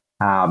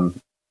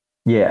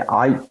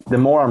 The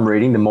more I'm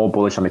reading, the more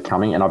bullish I'm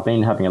becoming, and I've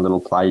been having a little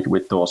play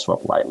with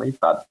Thorswap lately,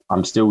 but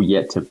I'm still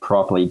yet to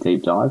properly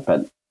deep dive.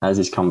 But as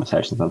this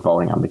conversation is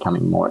unfolding, I'm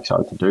becoming more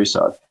excited to do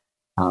so.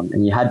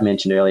 And you had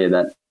mentioned earlier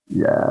that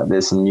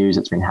there's some news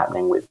that's been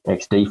happening with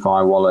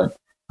XDeFi wallet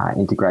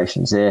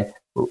integrations there.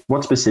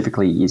 What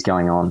specifically is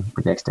going on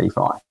with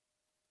XDeFi?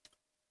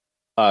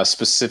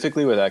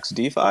 Specifically with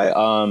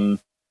XDeFi,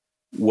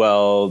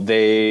 well,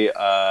 they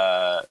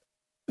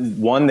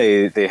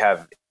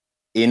have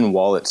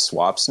in-wallet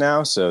swaps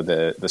now. So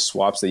the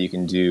swaps that you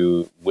can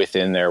do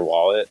within their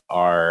wallet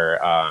are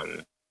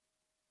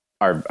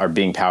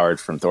being powered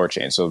from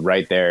Thorchain. So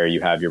right there,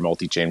 you have your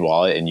multi-chain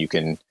wallet, and you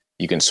can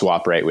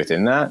swap right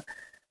within that.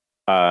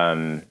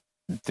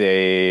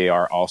 they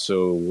are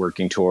also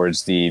working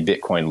towards the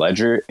Bitcoin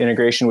Ledger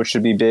integration, which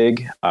should be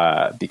big,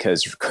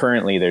 because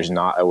currently there's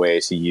not a way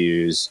to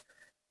use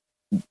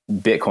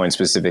Bitcoin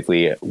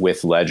specifically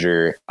with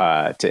Ledger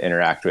to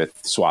interact with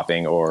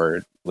swapping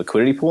or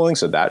liquidity pooling.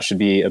 So that should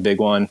be a big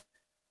one.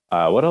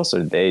 What else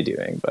are they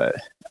doing? But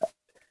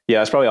yeah,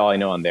 that's probably all I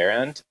know on their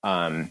end.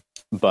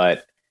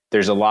 But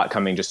there's a lot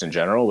coming just in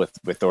general with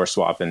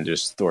Thorswap and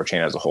just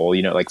Thorchain as a whole.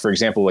 You know, like, for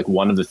example, like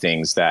one of the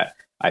things that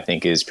I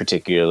think is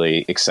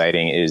particularly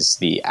exciting is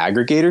the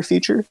aggregator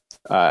feature,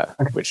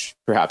 which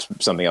perhaps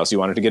something else you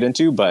wanted to get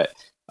into. But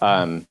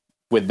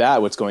with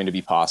that, what's going to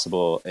be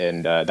possible,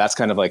 and that's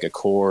kind of like a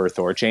core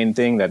Thorchain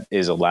thing that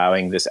is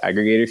allowing this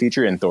aggregator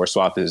feature, and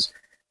Thorswap is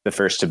the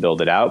first to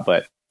build it out.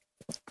 But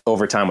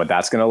over time, what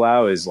that's going to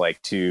allow is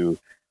like to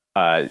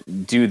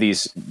do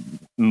these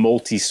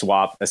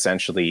multi-swap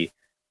essentially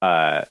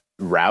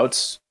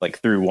routes like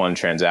through one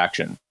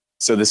transaction.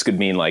 So this could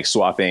mean like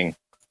swapping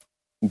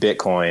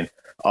Bitcoin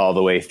all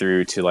the way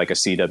through to like a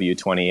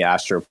CW20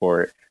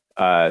 Astroport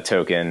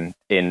token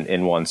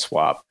in one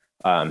swap.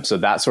 So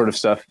that sort of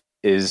stuff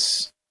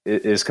is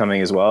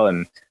coming as well,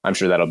 and I'm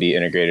sure that'll be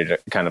integrated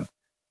kind of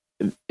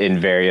in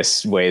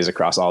various ways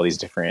across all these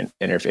different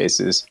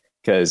interfaces.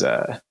 Because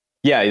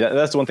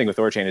that's one thing with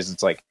Thorchain is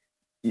it's like,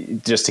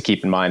 just to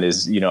keep in mind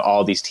is, you know,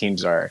 all these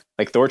teams are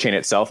like Thorchain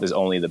itself is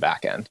only the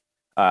back end.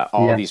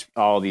 All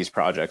these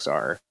projects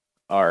are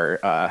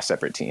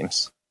separate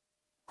teams.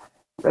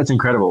 That's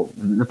incredible.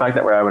 The fact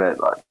that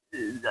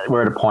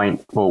we're at a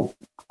point, well,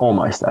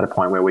 almost at a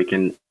point where we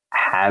can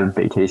have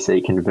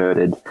BTC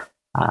converted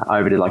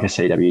over to like a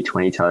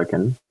CW20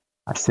 token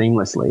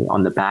seamlessly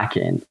on the back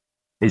end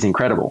is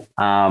incredible.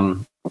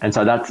 And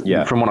so that's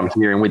from what I'm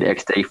hearing with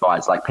XDeFi,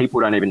 it's like people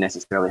don't even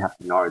necessarily have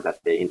to know that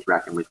they're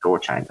interacting with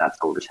Thorchain. That's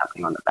all just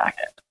happening on the back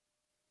end.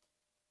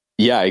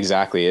 Yeah,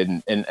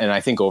 exactly. And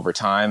I think over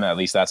time, at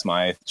least that's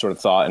my sort of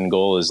thought and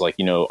goal, is like,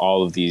 you know,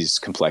 all of these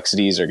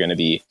complexities are going to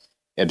be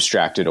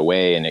abstracted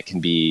away, and it can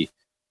be,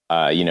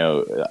 you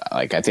know,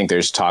 like I think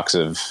there's talks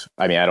of,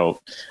 I mean, I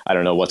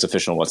don't know what's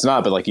official and what's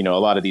not, but like, you know, a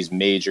lot of these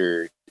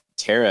major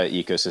Terra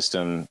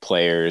ecosystem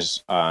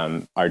players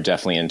are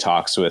definitely in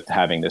talks with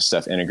having this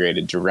stuff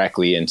integrated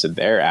directly into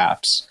their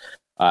apps.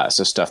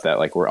 So stuff that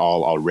like we're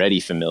all already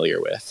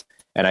familiar with.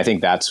 And I think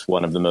that's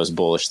one of the most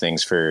bullish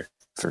things for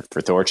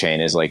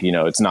Thorchain is like, you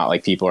know, it's not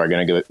like people are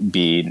going to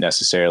be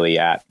necessarily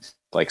at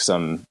like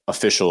some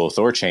official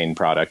Thorchain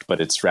product,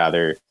 but it's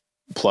rather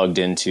plugged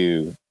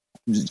into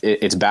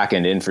its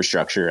backend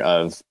infrastructure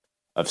of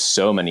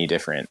so many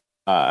different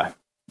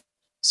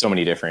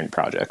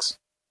projects.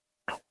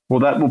 Well,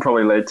 that will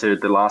probably lead to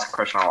the last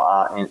question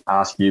I'll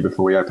ask you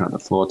before we open up the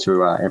floor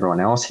to everyone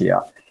else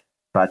here.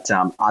 But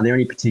are there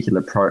any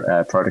particular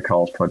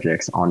protocols,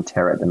 projects on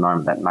Terra at the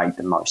moment that make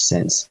the most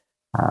sense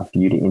for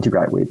you to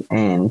integrate with?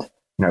 And,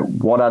 you know,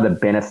 what are the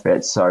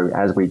benefits? So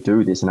as we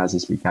do this and as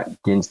this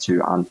begins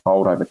to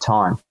unfold over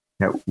time,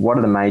 you know, what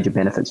are the major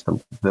benefits for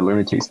the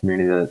Lunatics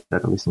community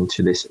that are listening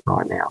to this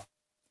right now?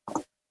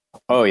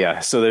 Oh,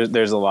 yeah. So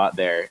there's a lot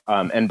there.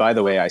 And by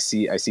the way, I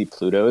see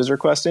Pluto is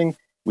requesting.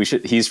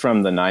 He's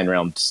from the Nine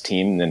Realms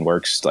team and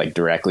works like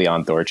directly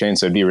on Thorchain.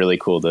 So it'd be really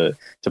cool to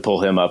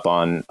pull him up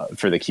on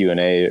for the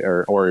Q&A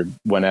or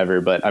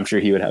whenever, but I'm sure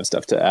he would have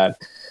stuff to add.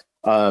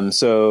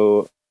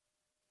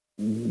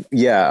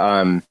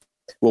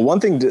 Well, one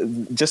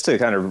thing just to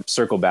kind of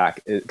circle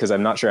back, because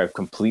I'm not sure I've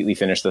completely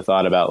finished the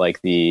thought about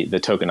like the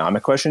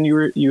tokenomic question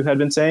you had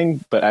been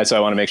saying, but so I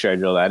want to make sure I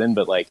drill that in,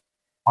 but like,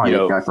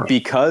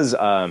 because,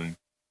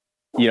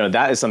 you know,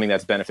 that is something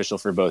that's beneficial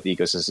for both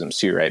ecosystems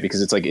too, right?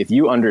 Because it's like, if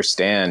you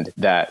understand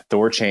that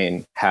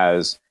Thorchain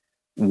has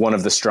one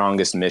of the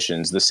strongest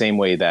missions, the same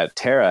way that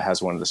Terra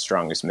has one of the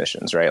strongest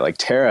missions, right? Like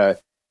Terra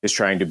is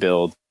trying to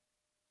build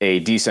a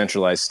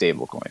decentralized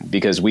stablecoin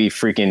because we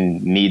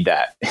freaking need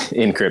that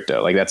in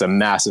crypto. Like that's a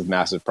massive,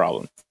 massive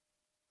problem.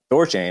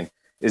 Thorchain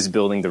is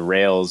building the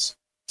rails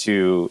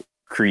to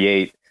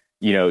create,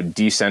 you know,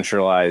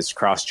 decentralized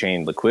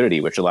cross-chain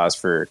liquidity, which allows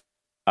for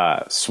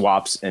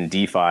swaps and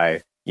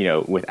DeFi, you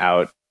know,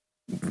 without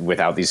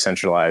these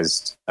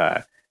centralized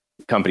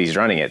companies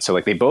running it. So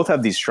like they both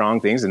have these strong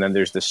things. And then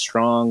there's this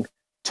strong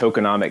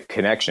tokenomic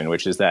connection,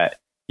 which is that,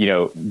 you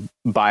know,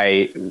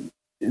 by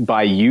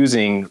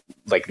using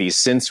like these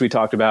synths we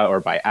talked about, or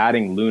by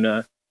adding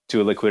Luna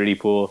to a liquidity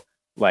pool,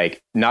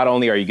 like not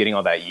only are you getting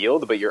all that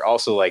yield, but you're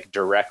also like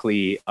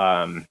directly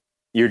boosting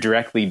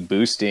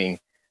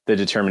the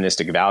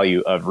deterministic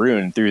value of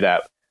Rune through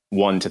that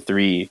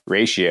 1-to-3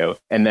 ratio.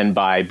 And then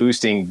by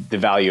boosting the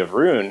value of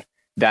Rune,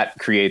 that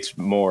creates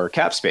more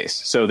cap space.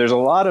 So there's a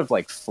lot of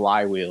like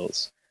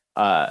flywheels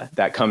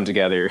that come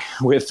together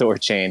with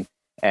Thorchain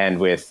and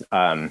with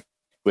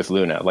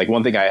Luna. Like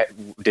one thing I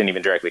didn't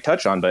even directly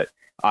touch on, but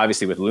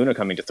obviously with Luna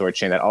coming to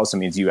Thorchain, that also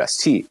means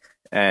UST.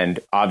 And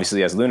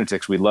obviously as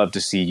Lunatics, we love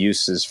to see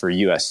uses for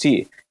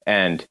UST.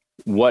 And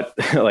what,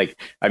 like,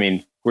 I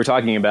mean, we're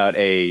talking about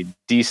a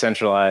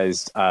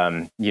decentralized,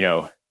 you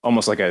know,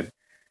 almost like a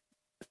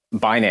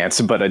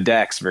Binance, but a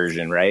DEX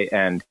version, right?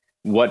 And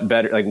what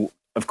better, like,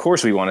 of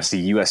course we want to see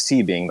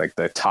UST being like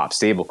the top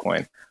stable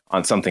coin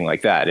on something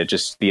like that. It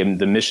just, the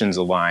missions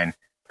align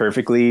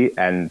perfectly,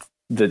 and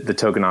the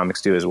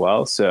tokenomics do as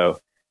well. So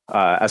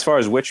as far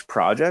as which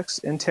projects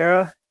in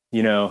Terra,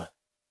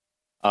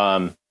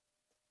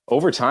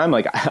 over time,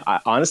 like I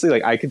honestly,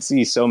 like I could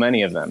see so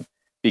many of them,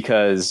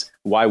 because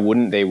why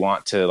wouldn't they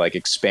want to like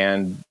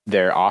expand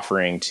their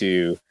offering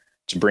to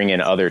bring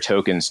in other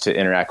tokens to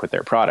interact with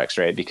their products,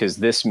 right? Because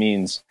this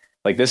means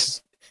like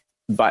this,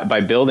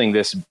 by building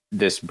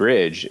this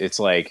bridge, it's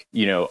like,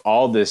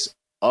 all this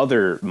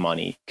other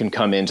money can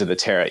come into the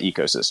Terra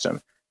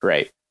ecosystem,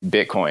 right?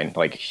 Bitcoin,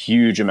 like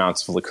huge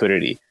amounts of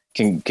liquidity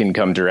can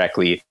come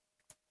directly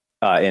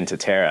into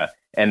Terra.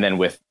 And then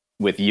with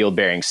yield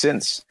bearing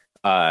synths,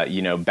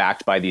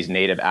 backed by these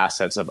native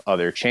assets of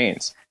other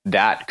chains,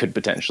 that could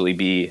potentially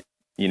be,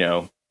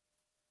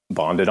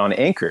 bonded on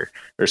Anchor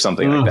or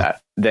something like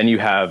that. Then you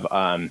have,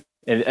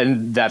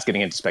 and that's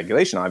getting into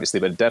speculation, obviously,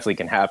 but it definitely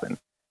can happen.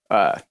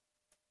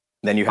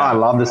 Then you have, I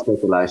love the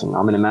speculation.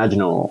 I'm an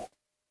imaginal.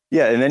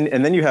 Yeah,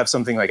 and then you have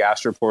something like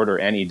Astroport or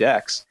any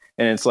DEX,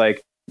 and it's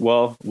like,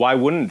 well, why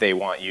wouldn't they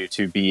want you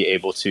to be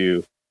able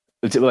to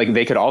like,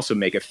 they could also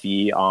make a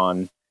fee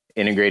on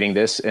integrating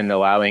this and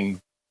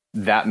allowing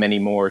that many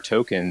more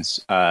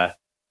tokens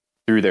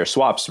through their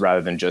swaps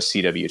rather than just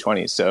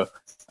CW20s. So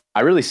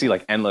I really see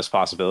like endless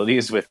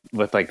possibilities with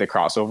like the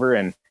crossover,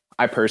 and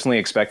I personally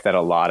expect that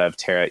a lot of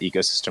Terra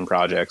ecosystem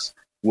projects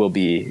will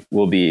be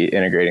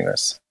integrating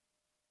this.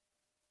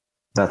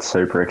 That's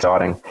super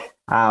exciting.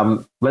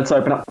 Let's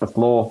open up the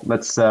floor.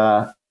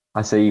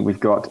 I see we've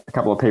got a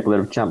couple of people that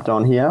have jumped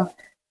on here.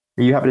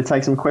 Are you happy to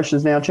take some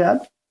questions now,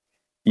 Chad?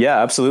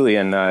 Yeah, absolutely.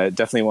 And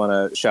definitely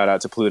want to shout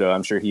out to Pluto.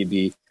 I'm sure he'd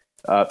be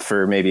up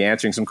for maybe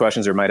answering some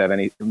questions, or might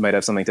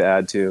have something to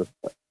add to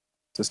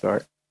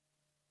start.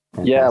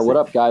 Fantastic. Yeah, what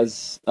up,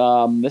 guys?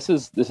 This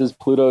is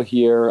Pluto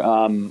here.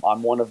 I'm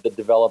one of the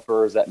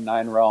developers at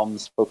Nine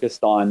Realms,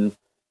 focused on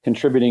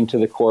contributing to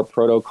the core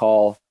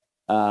protocol.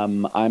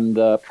 I'm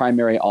the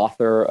primary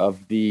author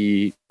of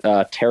the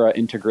Terra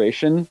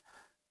integration,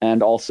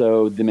 and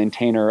also the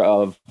maintainer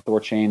of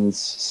Thorchain's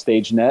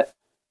StageNet.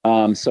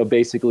 So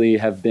basically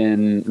have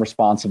been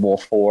responsible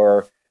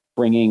for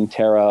bringing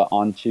Terra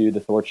onto the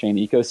Thorchain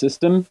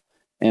ecosystem.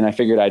 And I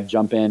figured I'd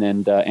jump in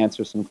and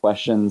answer some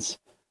questions.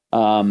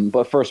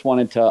 But first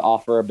wanted to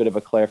offer a bit of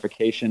a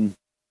clarification.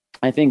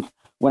 I think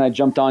when I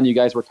jumped on, you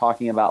guys were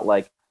talking about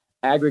like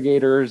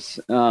aggregators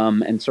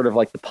and sort of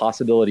like the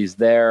possibilities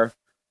there.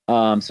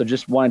 So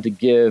just wanted to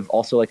give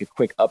also like a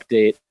quick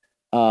update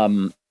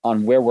on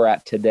where we're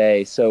at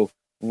today. So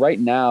right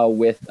now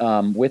with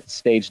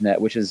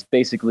StageNet, which is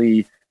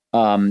basically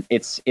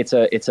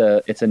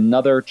it's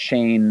another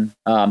chain.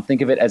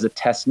 Think of it as a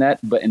test net,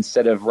 but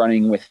instead of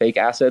running with fake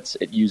assets,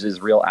 it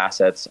uses real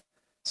assets.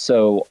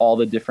 So all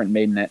the different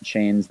mainnet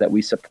chains that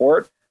we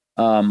support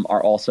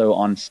are also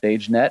on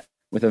StageNet,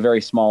 with a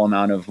very small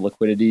amount of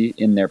liquidity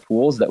in their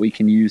pools that we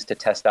can use to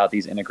test out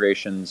these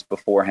integrations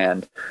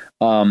beforehand.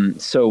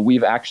 So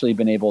we've actually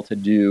been able to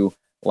do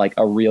like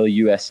a real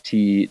UST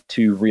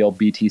to real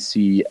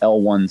BTC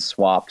L1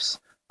 swaps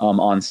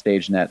on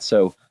StageNet.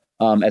 So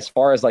as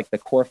far as like the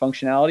core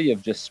functionality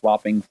of just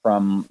swapping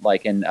from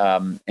like an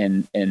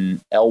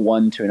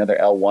L1 to another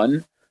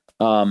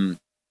L1,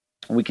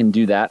 we can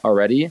do that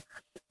already.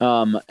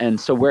 And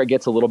so where it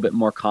gets a little bit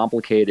more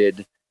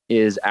complicated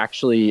is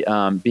actually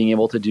being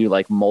able to do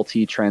like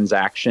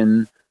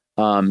multi-transaction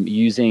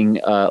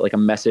using like a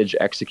message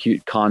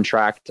execute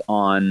contract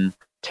on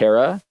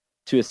Terra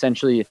to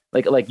essentially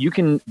like you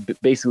can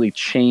basically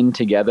chain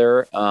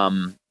together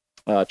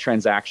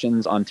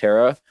transactions on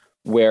Terra,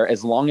 where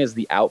as long as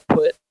the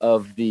output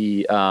of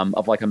the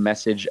of like a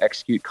message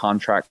execute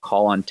contract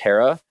call on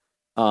Terra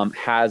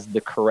has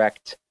the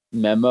correct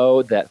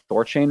memo that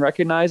Thorchain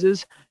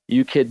recognizes,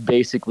 you could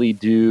basically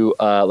do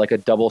like a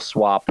double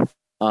swap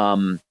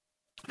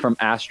from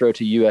Astro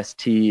to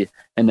UST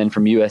and then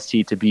from UST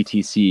to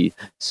BTC.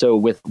 So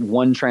with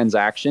one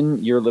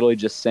transaction, you're literally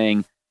just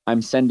saying,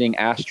 I'm sending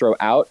Astro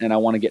out and I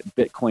want to get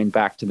Bitcoin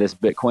back to this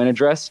Bitcoin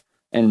address.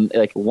 And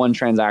like one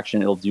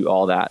transaction, it'll do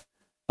all that.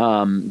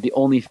 The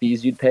only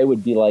fees you'd pay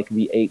would be like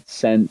the 8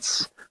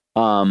 cents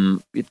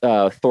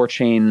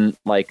Thorchain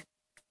like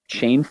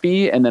chain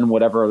fee, and then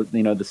whatever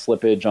the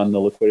slippage on the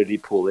liquidity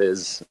pool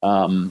is,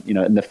 and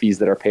the fees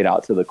that are paid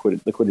out to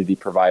liquidity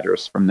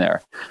providers from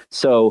there.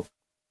 So,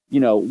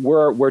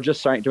 we're just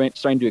starting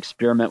to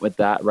experiment with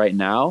that right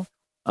now.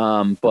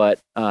 But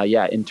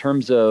in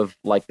terms of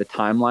like the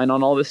timeline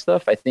on all this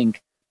stuff, I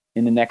think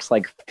in the next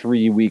like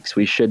 3 weeks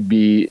we should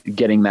be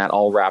getting that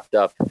all wrapped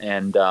up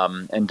and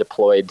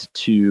deployed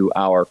to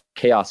our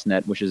Chaos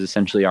Net, which is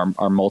essentially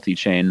our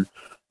multi-chain,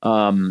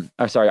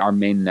 our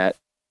main net.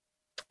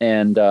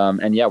 And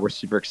we're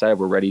super excited.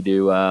 We're ready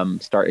to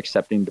start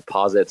accepting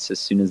deposits as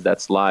soon as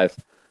that's live.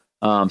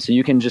 So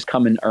you can just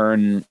come and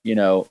earn,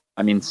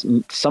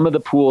 some of the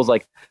pools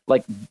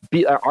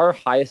our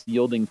highest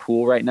yielding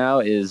pool right now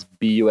is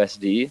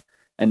BUSD,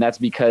 and that's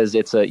because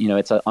it's a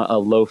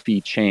low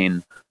fee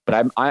chain.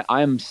 but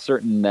I'm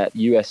certain that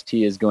UST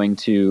is going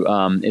to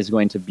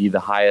be the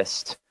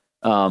highest,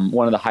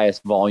 one of the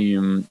highest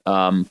volume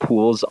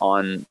pools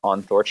on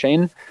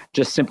Thorchain,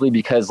 just simply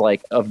because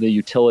like of the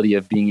utility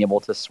of being able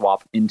to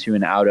swap into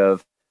and out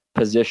of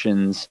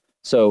positions.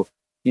 So,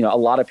 you know, a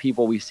lot of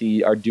people we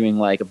see are doing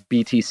like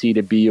BTC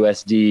to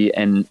BUSD,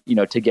 and, you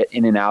know, to get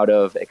in and out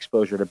of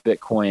exposure to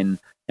Bitcoin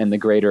and the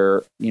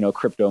greater, you know,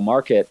 crypto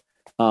market.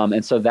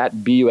 And so that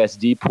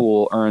BUSD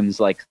pool earns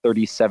like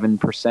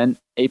 37%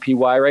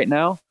 APY right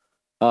now.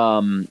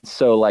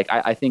 So like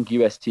I think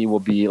UST will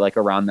be like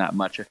around that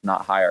much, if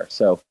not higher.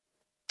 So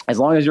as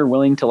long as you're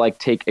willing to like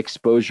take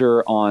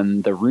exposure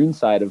on the Rune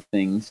side of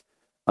things,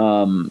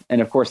 and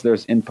of course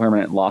there's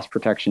impermanent loss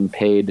protection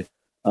paid,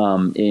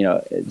 you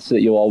know, so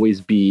that you'll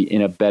always be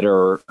in a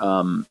better,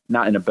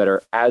 not in a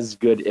better, as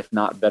good if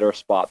not better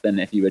spot than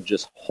if you had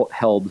just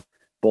held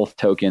both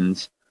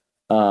tokens.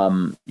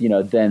 You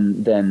know,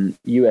 then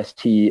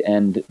UST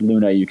and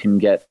Luna you can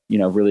get, you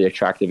know, really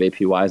attractive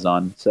APYs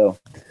on. So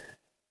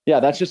yeah,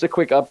 that's just a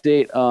quick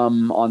update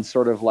on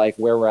sort of like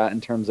where we're at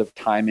in terms of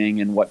timing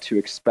and what to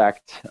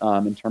expect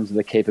in terms of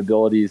the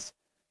capabilities.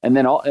 And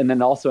then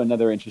also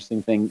another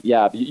interesting thing,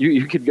 yeah,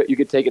 you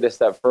could take it a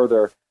step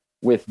further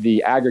with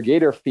the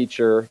aggregator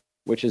feature,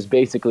 which is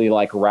basically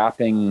like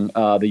wrapping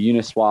the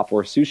Uniswap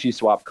or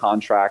SushiSwap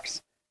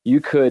contracts. You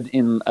could,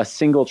 in a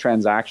single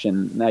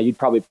transaction, now you'd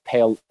probably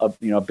pay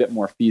a bit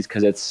more fees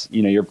because it's,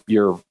 you know,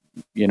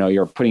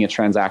 you're putting a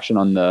transaction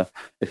on the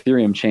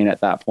Ethereum chain at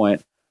that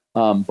point.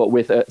 But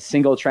with a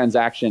single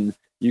transaction,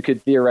 you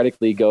could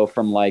theoretically go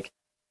from like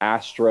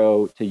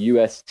Astro to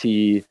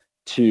UST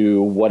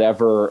to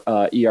whatever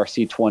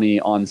ERC20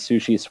 on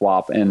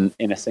SushiSwap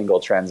in a single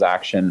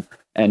transaction,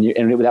 and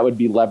that would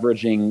be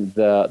leveraging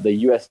the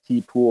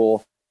UST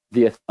pool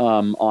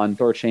on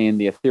Thorchain,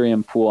 the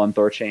Ethereum pool on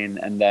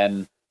Thorchain, and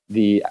then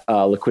the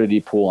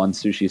liquidity pool on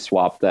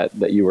SushiSwap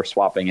that you were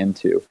swapping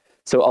into.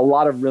 So a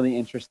lot of really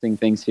interesting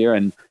things here.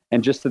 And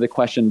just to the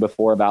question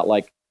before about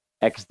like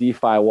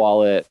XDeFi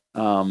wallet,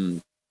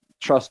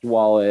 Trust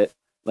wallet,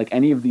 like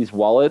any of these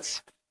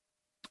wallets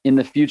in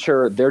the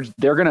future,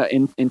 they're going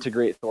to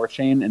integrate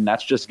Thorchain, and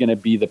that's just going to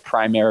be the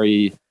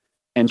primary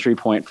entry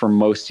point for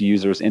most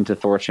users into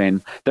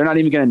Thorchain. They're not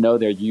even going to know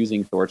they're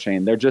using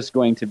Thorchain. They're just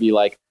going to be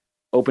like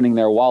opening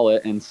their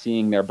wallet and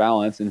seeing their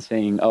balance and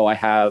saying, oh, I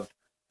have,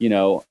 you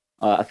know,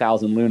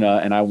 1,000 Luna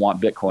and I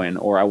want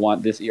Bitcoin, or I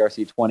want this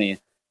ERC20.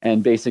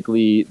 And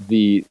basically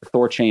the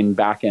Thorchain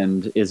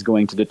backend is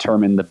going to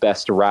determine the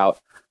best route,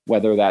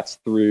 whether that's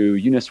through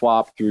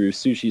Uniswap, through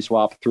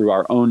SushiSwap, through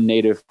our own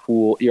native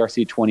pool,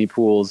 ERC20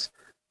 pools.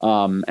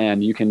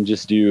 And you can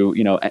just do,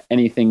 you know,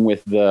 anything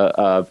with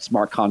the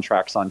smart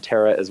contracts on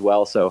Terra as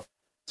well. So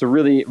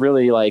really,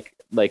 really like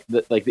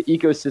the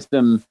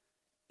ecosystem,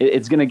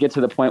 it's going to get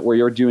to the point where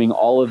you're doing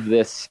all of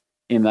this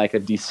in like a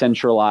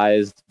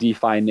decentralized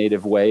DeFi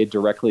native way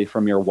directly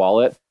from your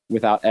wallet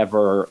without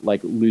ever like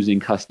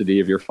losing custody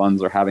of your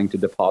funds or having to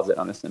deposit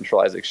on a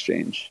centralized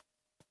exchange.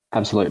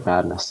 Absolute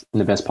madness in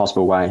the best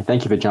possible way.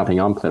 Thank you for jumping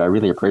on, Pluto. I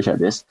really appreciate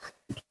this.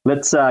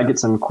 Let's get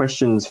some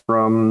questions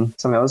from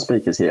some of the other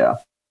speakers here.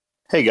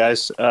 Hey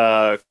guys,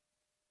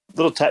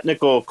 little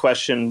technical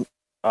question.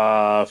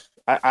 I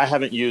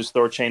haven't used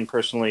Thorchain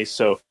personally,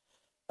 so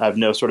I have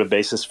no sort of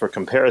basis for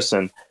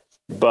comparison.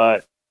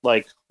 But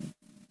like,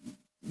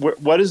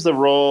 what is the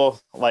role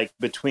like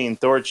between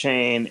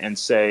Thorchain and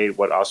say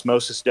what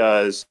Osmosis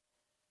does?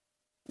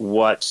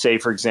 What, say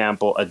for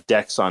example, a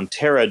DEX on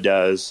Terra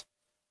does?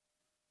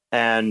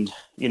 And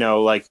you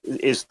know, like,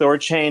 is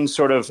Thorchain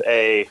sort of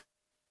a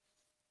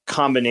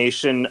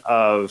combination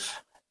of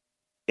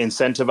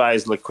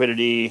incentivized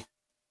liquidity?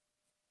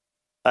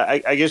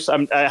 I guess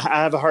I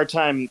have a hard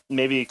time,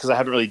 maybe because I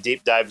haven't really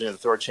deep dived into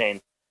the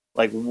Thorchain.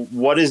 Like,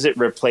 what is it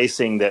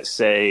replacing that,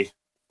 say,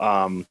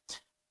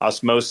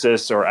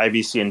 Osmosis or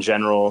IBC in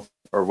general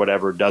or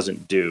whatever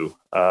doesn't do?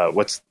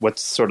 What's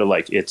sort of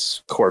like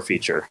its core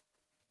feature?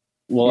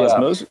 Well, Yeah.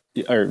 Osmosis,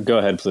 or go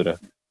ahead, Pluto.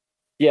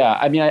 Yeah,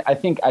 I mean, I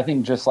think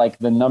just like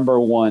the number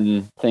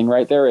one thing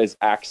right there is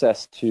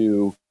access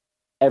to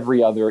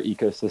every other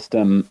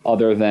ecosystem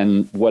other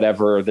than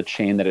whatever the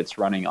chain that it's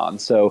running on.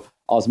 So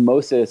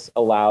Osmosis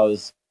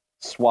allows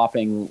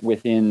swapping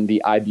within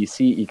the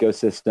IBC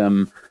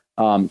ecosystem.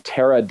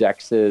 Terra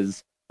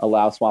dexes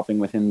allow swapping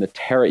within the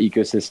Terra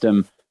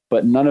ecosystem,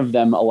 but none of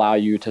them allow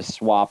you to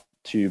swap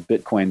to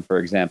Bitcoin, for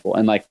example,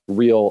 and like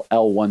real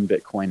L1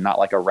 Bitcoin, not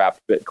like a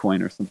wrapped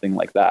Bitcoin or something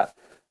like that.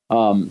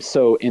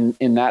 So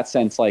in that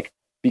sense, like,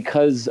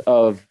 because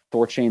of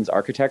Thorchain's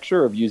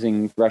architecture of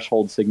using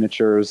threshold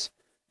signatures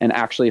and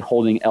actually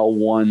holding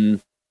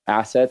L1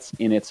 assets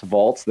in its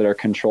vaults that are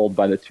controlled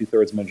by the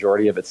 2/3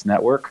 majority of its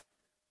network,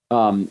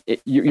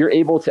 you're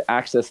able to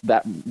access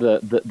that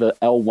the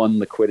L1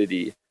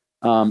 liquidity,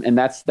 and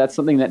that's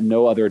something that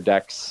no other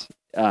DEX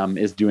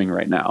is doing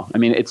right now. I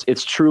mean,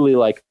 it's truly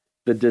like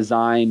the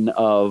design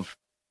of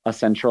a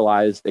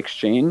centralized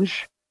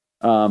exchange,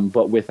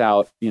 but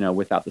without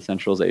the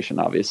centralization,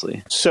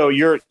 obviously. So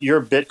your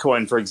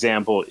Bitcoin, for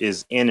example,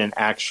 is in an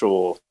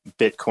actual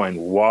Bitcoin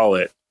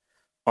wallet,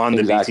 on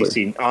the Exactly.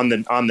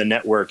 BTC on the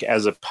network,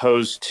 as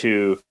opposed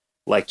to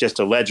like just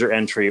a ledger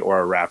entry or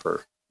a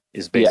wrapper,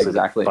 is basically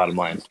exactly. the bottom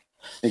line.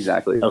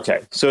 Exactly.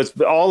 Okay, so it's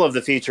all of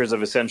the features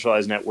of a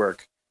centralized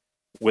network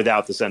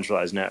without the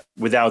centralized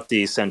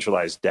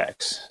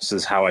DEX. This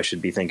is how I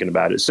should be thinking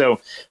about it. So,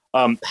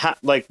 how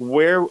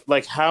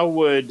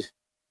would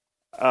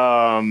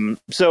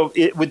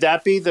would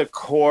that be the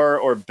core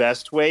or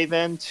best way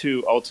then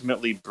to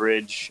ultimately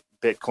bridge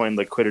Bitcoin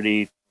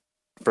liquidity,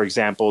 for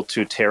example,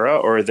 to Terra,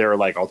 or are there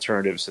like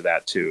alternatives to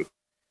that too?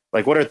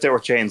 Like, what are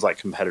Thorchain's like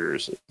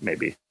competitors,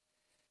 maybe?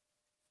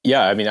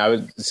 Yeah, I mean, I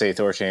would say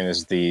Thorchain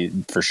is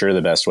for sure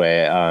the best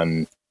way.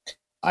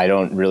 I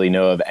don't really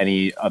know of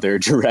any other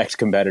direct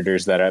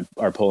competitors that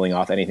are pulling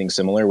off anything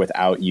similar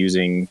without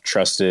using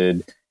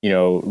trusted,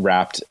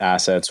 wrapped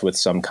assets with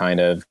some kind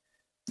of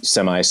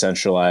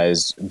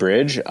semi-centralized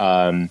bridge,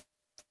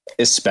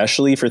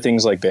 especially for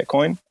things like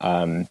Bitcoin,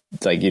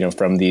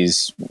 from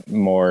these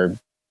more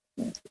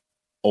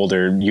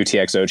older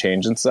UTXO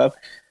chains and stuff.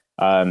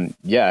 I'm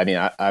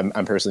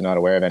personally not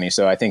aware of any.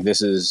 So I think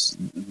this is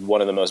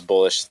one of the most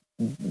bullish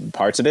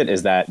parts of it,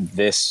 is that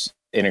this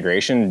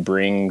integration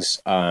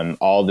brings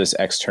all this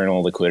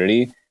external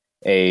liquidity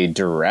a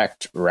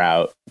direct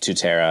route to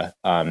Terra,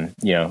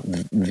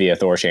 via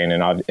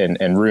Thorchain,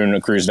 and Rune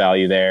accrues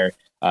value there.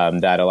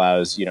 That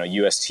allows,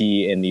 UST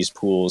in these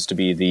pools to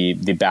be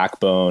the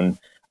backbone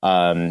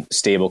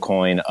stable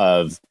coin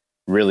of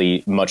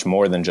really much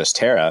more than just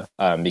Terra,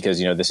 because,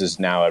 this is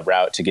now a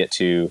route to get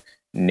to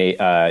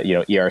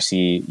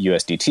ERC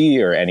USDT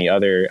or any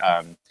other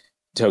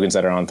tokens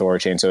that are on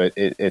Thorchain. So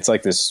it's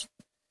like this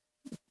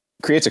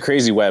creates a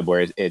crazy web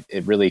where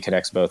it really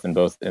connects both in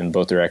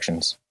both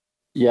directions.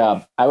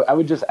 Yeah, I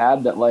would just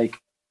add that like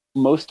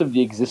most of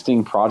the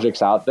existing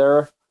projects out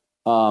there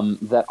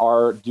that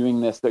are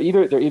doing this, they're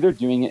either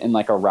doing it in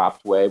like a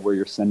wrapped way where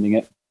you're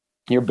sending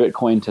your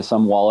Bitcoin to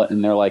some wallet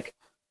and they're like,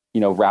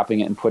 wrapping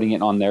it and putting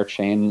it on their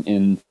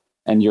chain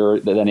and you're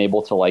then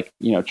able to like,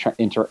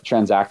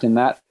 transact in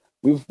that.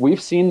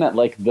 We've seen that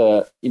like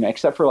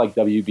except for like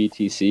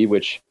WBTC,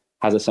 which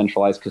has a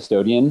centralized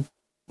custodian,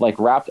 like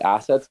wrapped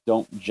assets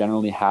don't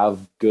generally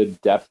have good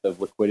depth of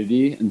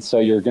liquidity. And so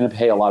you're going to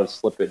pay a lot of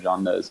slippage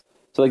on those.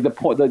 So like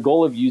the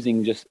goal of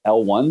using just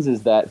L1s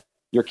is that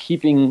you're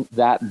keeping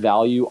that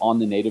value on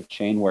the native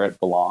chain where it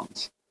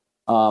belongs.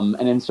 And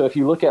then so if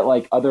you look at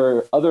like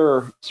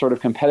other sort of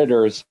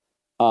competitors,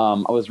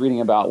 I was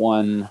reading about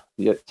one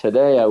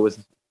today.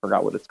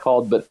 Forgot what it's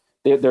called, but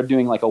they're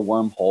doing like a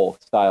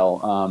wormhole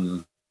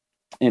style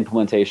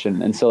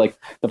implementation. And so like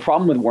the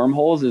problem with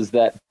wormholes is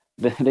that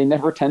they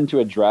never tend to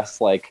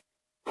address like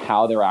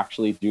how they're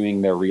actually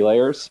doing their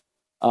relayers.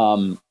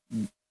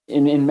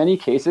 In many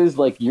cases,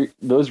 like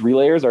those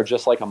relayers are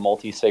just like a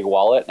multi-sig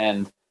wallet,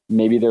 and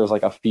maybe there's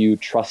like a few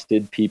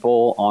trusted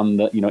people on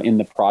the in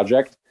the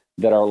project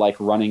that are like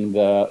running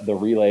the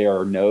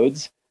relayer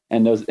nodes,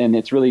 and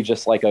it's really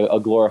just like a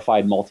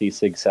glorified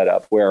multi-sig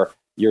setup where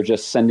you're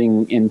just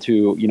sending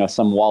into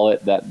some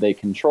wallet that they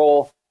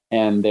control,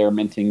 and they're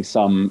minting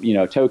some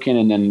token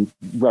and then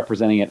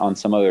representing it on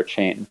some other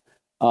chain.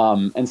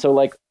 And so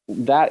like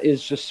that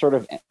is just sort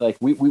of like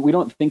we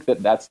don't think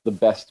that that's the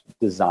best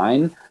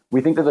design.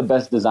 We think that the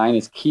best design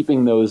is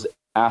keeping those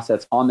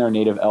assets on their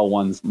native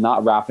L1s,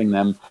 not wrapping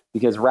them,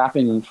 because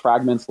wrapping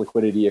fragments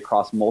liquidity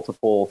across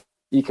multiple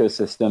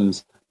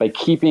ecosystems. By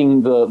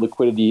keeping the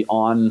liquidity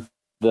on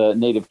the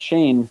native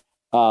chain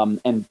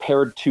and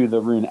paired to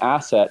the Rune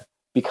asset,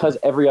 because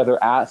every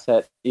other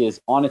asset is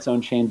on its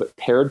own chain but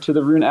paired to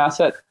the Rune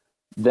asset,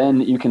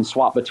 then you can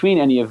swap between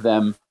any of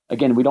them.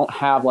 Again, we don't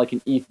have like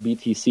an ETH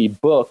BTC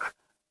book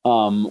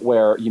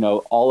where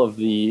all of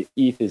the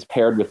ETH is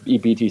paired with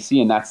EBTC,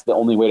 and that's the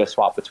only way to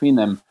swap between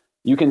them.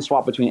 You can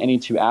swap between any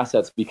two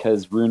assets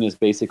because Rune is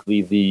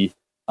basically the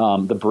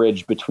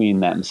bridge between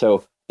them.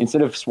 So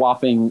instead of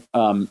swapping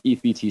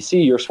ETH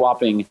BTC, you're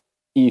swapping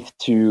ETH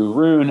to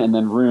Rune and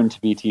then Rune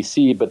to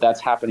BTC, but that's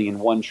happening in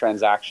one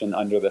transaction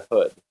under the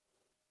hood.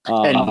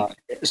 And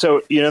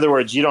so, in other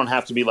words, you don't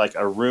have to be like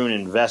a Rune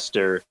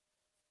investor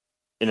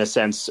in a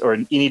sense, or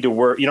you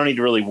don't need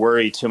to really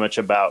worry too much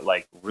about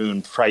like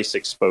Rune price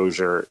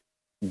exposure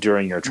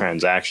during your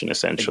transaction,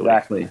 essentially.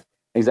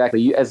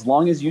 Exactly. As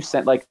long as you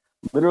send, like,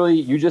 literally,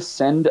 you just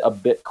send a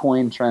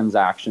Bitcoin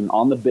transaction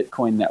on the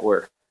Bitcoin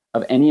network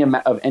of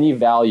any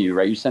value,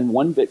 right? You send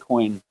one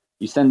Bitcoin,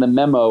 you send the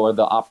memo or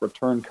the op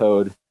return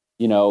code,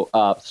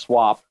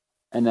 swap,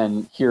 and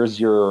then here's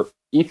your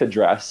ETH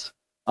address.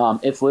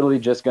 It's literally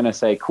just going to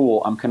say,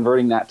 cool, I'm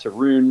converting that to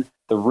Rune.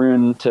 The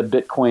Rune to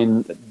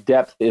Bitcoin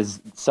depth is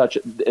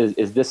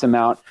this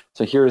amount.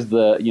 So here's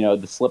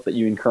the slip that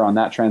you incur on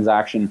that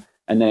transaction.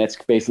 And then it's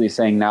basically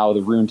saying now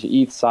the Rune to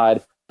ETH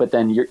side. But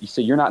then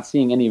you're not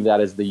seeing any of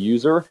that as the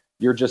user.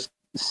 You're just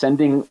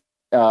sending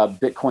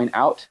Bitcoin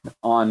out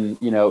on,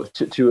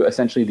 to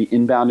essentially the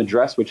inbound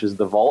address, which is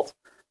the vault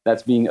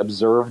that's being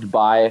observed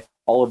by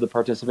all of the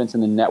participants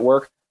in the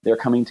network. They're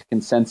coming to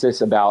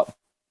consensus about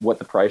what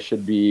the price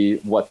should be,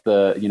 what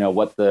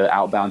the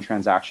outbound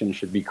transaction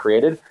should be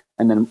created.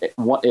 And then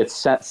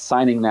it's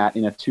signing that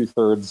in a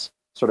 2/3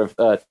 sort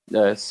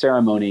of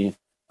ceremony,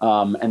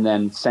 and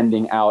then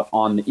sending out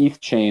on the ETH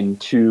chain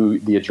to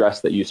the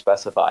address that you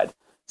specified.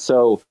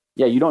 So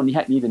yeah, you don't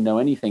need to know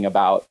anything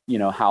about,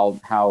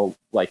 how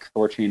like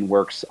Thorchain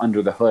works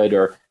under the hood,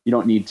 or you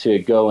don't need to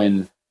go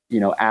and,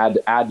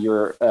 add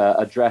your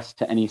address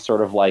to any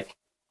sort of like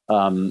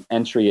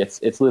entry.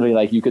 It's literally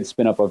like you could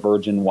spin up a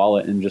Virgin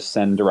wallet and just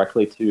send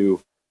directly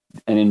to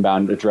an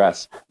inbound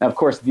address. Now, of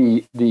course,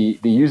 the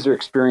user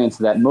experience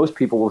that most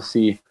people will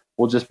see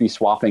will just be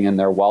swapping in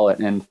their wallet.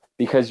 And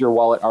because your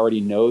wallet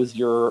already knows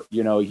your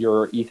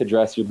ETH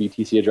address, your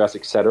BTC address,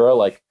 etc.,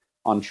 like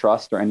on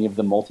Trust or any of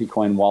the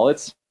multi-coin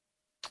wallets,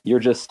 you're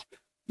just,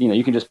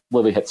 you can just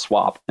literally hit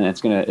swap and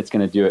it's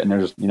gonna do it. And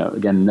there's,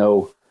 again,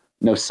 no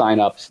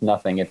signups,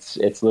 nothing. It's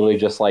literally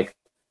just like,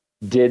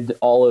 did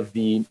all of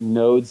the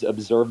nodes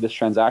observe this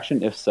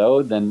transaction? If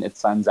so, then it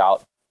sends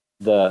out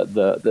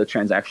the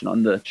transaction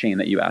on the chain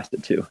that you asked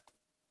it to.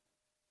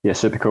 Yeah,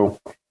 super cool.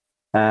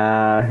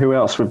 Who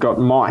else? We've got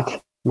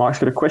Mike. Mike's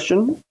got a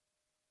question.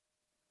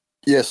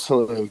 Yes,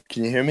 hello.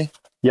 Can you hear me?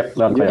 Yep,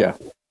 loud and clear. Yeah.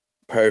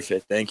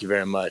 Perfect. Thank you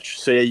very much.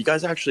 So yeah, you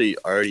guys actually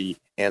already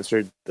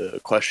answered the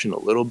question a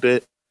little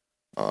bit,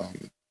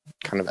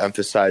 kind of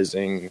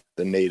emphasizing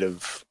the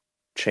native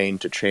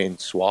chain-to-chain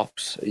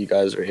swaps that you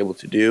guys are able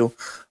to do.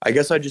 I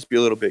guess I'd just be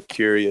a little bit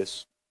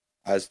curious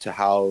as to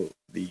how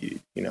the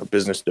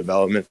business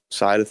development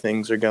side of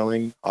things are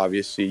going.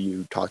 Obviously,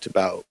 you talked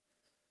about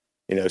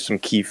some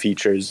key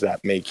features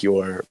that make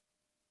your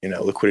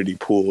liquidity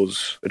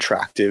pools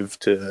attractive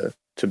to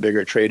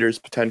bigger traders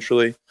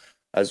potentially,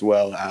 as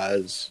well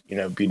as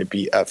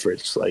B2B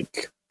efforts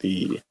like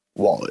the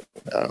wallet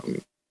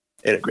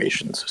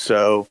integrations.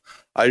 So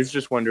I was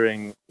just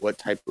wondering what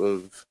type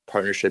of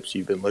partnerships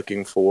you've been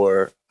looking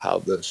for, how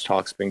those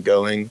talks been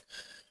going,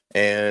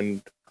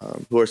 and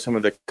who are some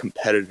of the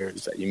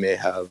competitors that you may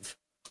have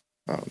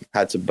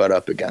had to butt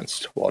up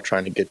against while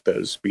trying to get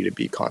those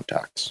B2B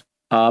contacts.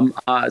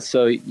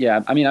 So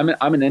yeah, I mean,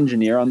 I'm an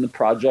engineer on the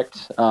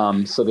project.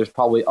 So there's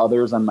probably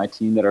others on my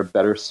team that are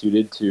better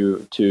suited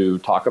to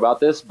talk about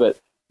this, but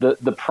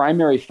the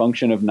primary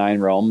function of Nine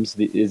Realms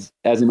is,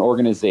 as an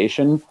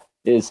organization,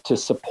 is to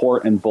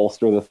support and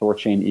bolster the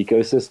Thorchain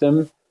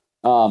ecosystem.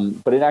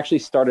 But it actually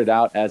started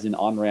out as an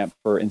on-ramp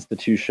for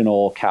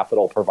institutional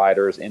capital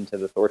providers into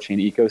the Thorchain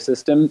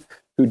ecosystem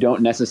who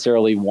don't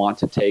necessarily want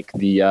to take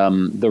the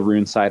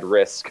Rune side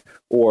risk,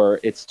 or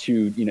it's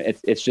too,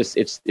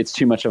 it's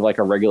too much of like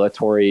a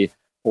regulatory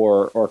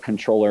or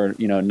controller,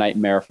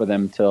 nightmare for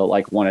them to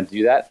like want to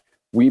do that.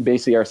 We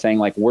basically are saying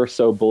like, we're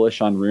so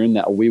bullish on Rune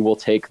that we will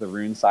take the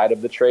Rune side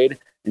of the trade,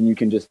 and you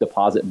can just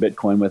deposit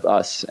Bitcoin with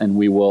us, and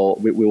we will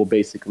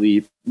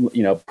basically,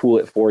 pool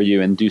it for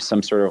you and do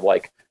some sort of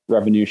like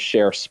revenue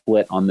share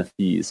split on the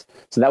fees.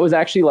 So that was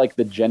actually like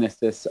the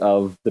genesis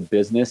of the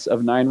business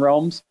of Nine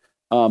Realms.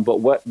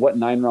 But what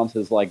Nine Realms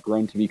has like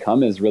grown to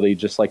become is really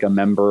just like a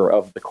member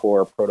of the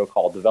core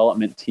protocol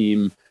development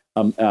team.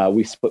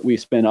 We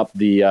spin up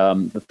the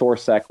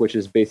Thorsec, which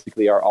is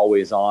basically our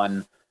always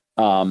on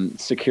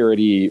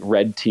security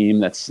red team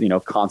that's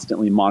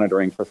constantly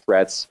monitoring for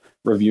threats,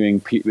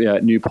 reviewing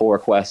new pull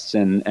requests,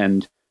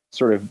 and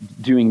sort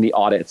of doing the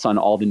audits on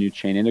all the new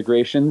chain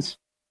integrations.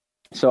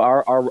 So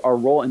our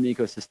role in the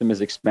ecosystem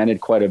has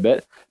expanded quite a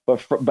bit,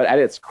 but at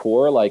its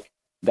core, like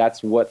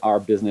that's what our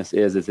business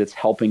is it's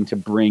helping to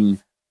bring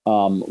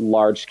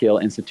large scale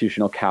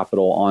institutional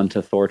capital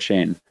onto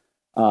Thorchain.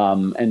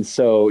 And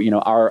so,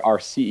 our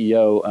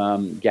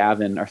CEO,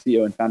 Gavin, our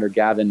CEO and founder,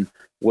 Gavin,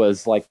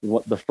 was like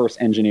the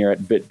first engineer at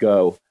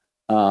BitGo.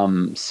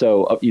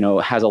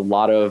 So, has a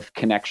lot of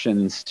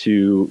connections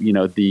to,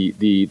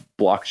 the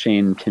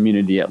blockchain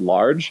community at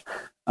large.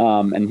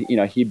 And,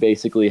 he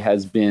basically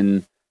has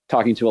been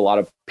talking to a lot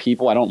of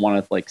people. I don't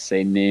want to like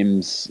say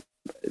names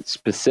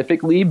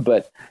specifically,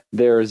 but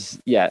let's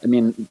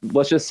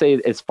just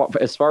say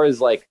as far as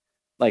like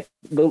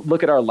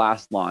look at our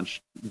last launch.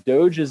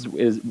 Doge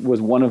was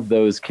one of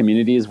those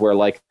communities where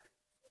like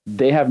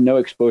they have no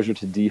exposure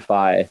to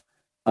DeFi,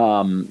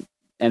 and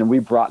we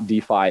brought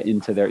DeFi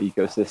into their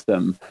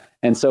ecosystem.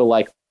 And so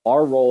like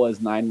our role as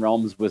Nine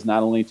Realms was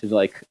not only to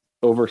like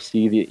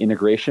oversee the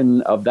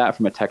integration of that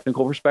from a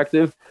technical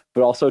perspective,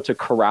 but also to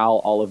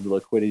corral all of the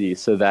liquidity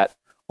so that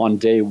on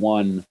day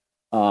one,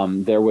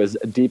 there was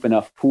deep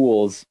enough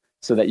pools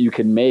so that you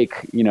could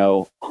make,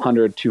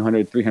 100,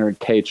 200,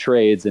 300K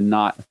trades and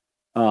not,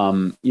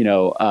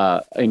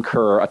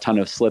 incur a ton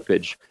of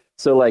slippage.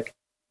 So like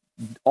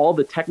all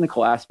the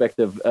technical aspect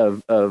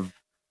of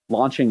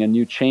launching a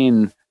new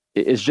chain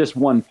is just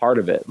one part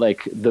of it.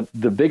 Like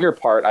the bigger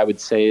part, I would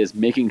say, is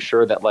making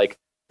sure that like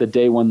the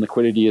day one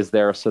liquidity is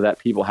there so that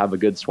people have a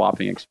good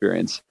swapping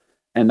experience.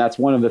 And that's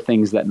one of the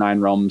things that Nine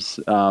Realms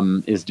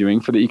is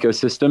doing for the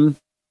ecosystem.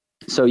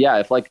 So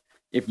yeah,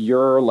 if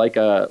you're like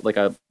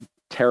a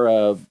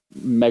Terra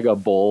mega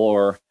bull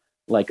or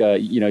like a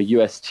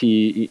UST,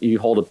 you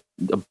hold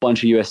a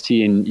bunch of UST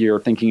and you're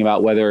thinking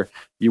about whether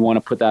you want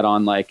to put that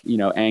on like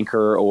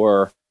Anchor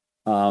or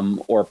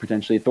or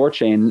potentially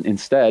Thorchain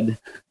instead,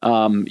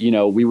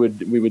 we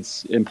would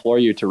implore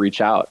you to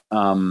reach out.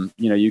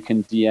 You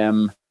can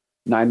DM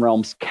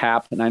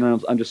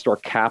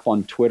 9realms_cap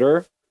on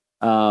Twitter,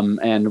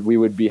 and we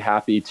would be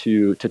happy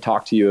to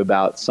talk to you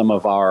about some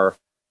of our,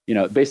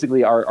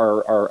 basically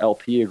our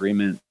LP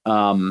agreement.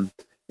 And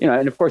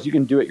of course you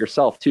can do it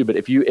yourself too. But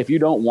if you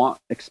don't want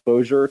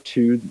exposure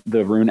to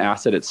the Rune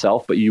asset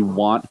itself, but you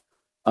want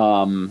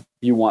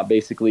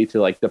basically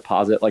to like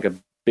deposit like a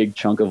big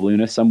chunk of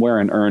Luna somewhere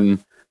and earn,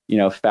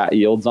 fat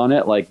yields on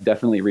it, like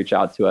definitely reach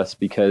out to us,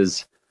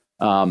 because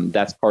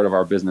that's part of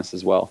our business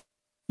as well.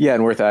 Yeah,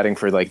 and worth adding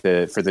for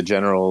the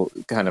general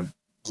kind of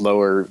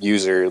lower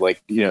user,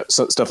 like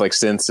stuff like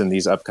synths and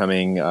these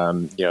upcoming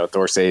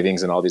Thor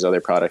savings and all these other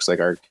products like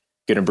are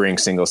going to bring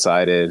single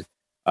sided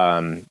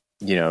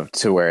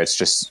to where it's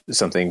just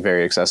something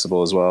very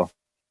accessible as well.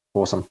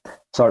 Awesome.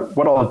 So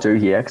what I'll do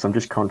here, because I'm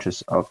just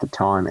conscious of the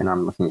time, and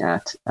I'm looking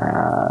at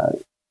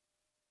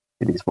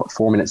it is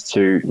 4 minutes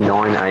to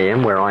 9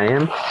 a.m. where I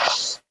am,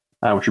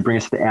 which will bring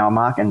us to the hour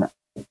mark. And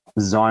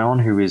Zion,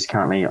 who is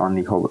currently on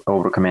the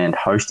Orbital Command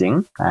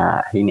hosting,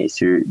 he needs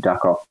to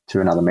duck off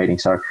to another meeting.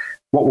 So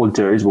what we'll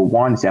do is we'll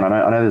wind this down.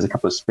 I know there's a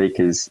couple of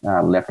speakers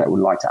left that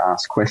would like to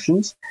ask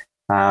questions.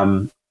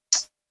 I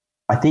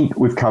think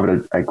we've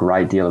covered a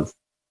great deal of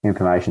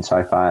information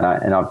so far,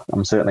 and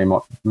I'm certainly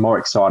more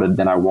excited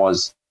than I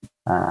was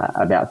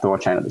about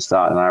Thorchain at the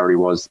start, and I already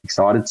was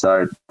excited.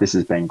 So this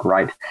has been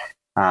great.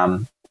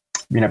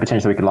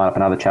 Potentially we could line up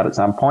another chat at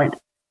some point.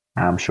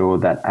 I'm sure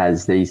that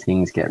as these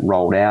things get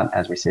rolled out,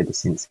 as we said, the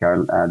synths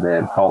go,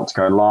 the bolts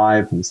go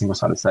live, and the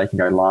single-sided staking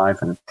go live,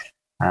 and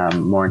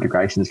more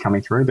integrations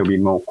coming through, there'll be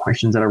more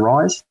questions that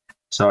arise.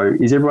 So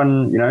is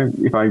everyone,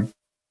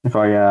 if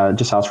I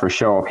just ask for a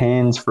show of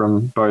hands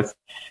from both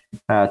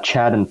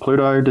Chad and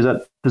Pluto, does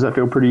that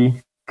feel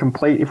pretty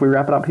complete if we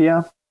wrap it up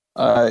here?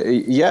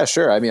 Yeah,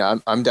 sure. I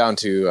mean, I'm down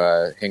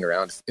to hang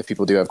around if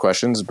people do have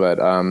questions, but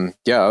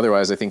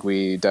otherwise I think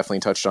we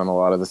definitely touched on a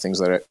lot of the things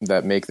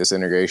that make this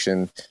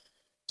integration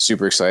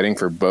super exciting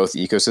for both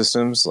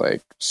ecosystems.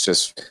 Like, it's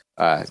just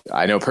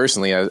I know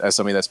personally, as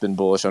somebody that's been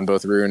bullish on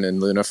both Rune and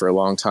Luna for a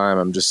long time,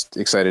 I'm just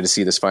excited to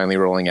see this finally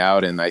rolling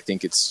out, and I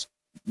think it's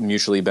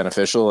mutually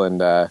beneficial,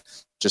 and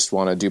just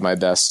want to do my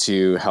best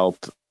to help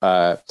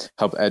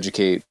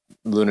educate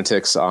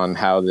lunatics on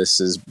how this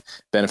is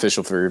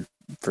beneficial for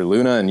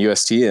Luna and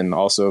UST, and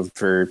also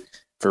for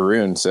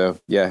Rune. So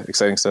yeah,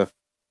 exciting stuff.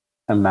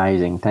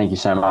 Amazing. Thank you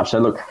so much. So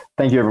look,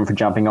 thank you everyone for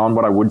jumping on.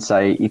 What I would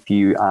say, if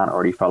you aren't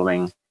already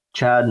following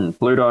Chad and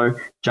Pluto,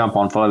 jump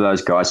on, follow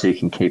those guys so you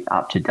can keep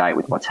up to date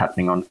with what's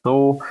happening on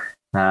Thor,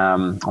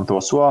 on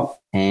Thorswap,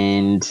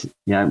 and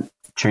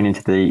tune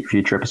into the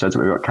future episodes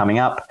that we've got coming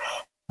up.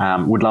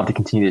 Would love to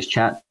continue this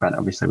chat, but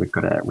obviously we've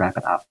got to wrap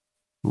it up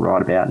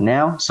right about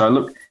now. So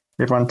look,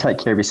 everyone, take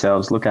care of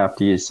yourselves, look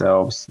after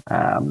yourselves.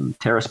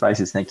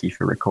 TerraSpaces, thank you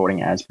for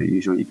recording as per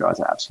usual. You guys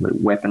are absolute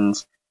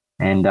weapons.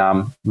 And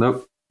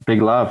look,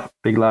 big love.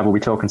 We'll be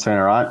talking soon,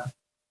 all right?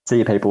 See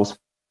you, peoples.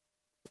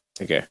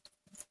 Take care.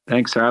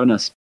 Thanks for having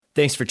us.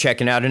 Thanks for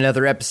checking out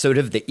another episode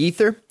of The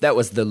Ether. That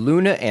was the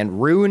Luna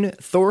and Rune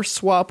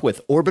Thorswap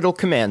with Orbital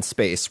Command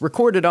Space,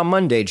 recorded on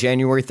Monday,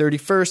 January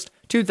 31st,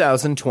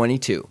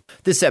 2022.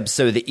 This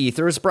episode of The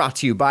Ether is brought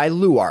to you by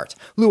Luart.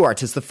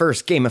 Luart is the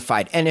first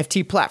gamified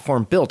NFT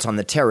platform built on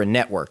the Terra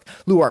network.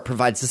 Luart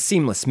provides a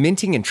seamless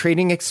minting and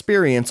trading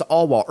experience,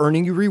 all while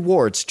earning you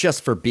rewards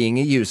just for being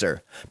a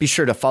user. Be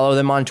sure to follow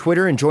them on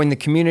Twitter and join the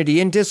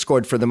community in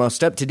Discord for the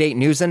most up-to-date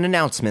news and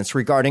announcements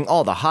regarding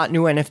all the hot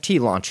new NFT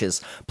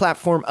launches,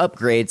 platform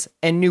upgrades,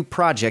 and new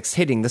projects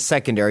hitting the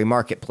secondary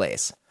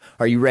marketplace.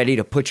 Are you ready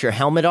to put your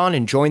helmet on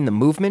and join the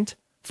movement?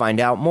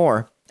 Find out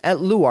more at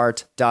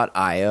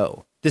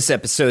luart.io. This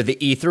episode of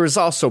The Ether is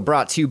also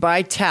brought to you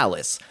by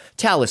Talus.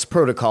 Talus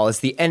Protocol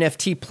is the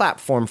NFT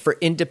platform for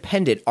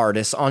independent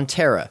artists on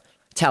Terra.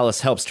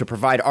 Talus helps to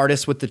provide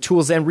artists with the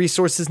tools and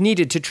resources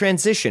needed to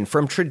transition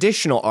from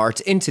traditional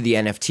art into the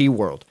NFT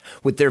world.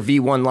 With their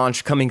V1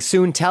 launch coming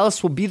soon,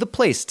 Talus will be the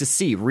place to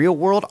see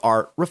real-world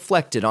art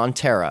reflected on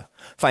Terra.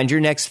 Find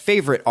your next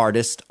favorite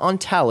artist on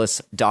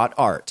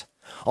talus.art.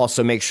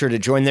 Also, make sure to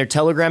join their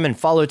Telegram and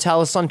follow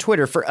Talus on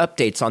Twitter for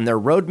updates on their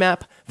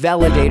roadmap,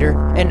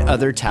 validator, and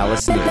other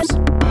Talus news.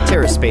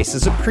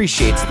 TerraSpaces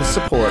appreciates the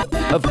support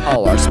of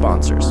all our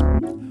sponsors.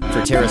 For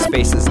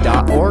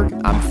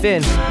TerraSpaces.org, I'm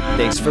Finn.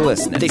 Thanks for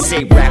listening. They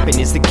say rapping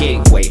is the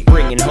gateway,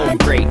 bringing home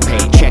great pay.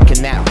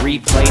 Checking that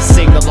replay,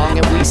 sing along,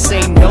 and we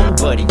say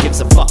nobody gives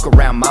a fuck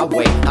around my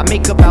way. I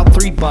make about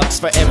 $3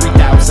 for every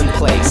 1,000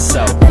 plays,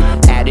 so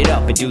add it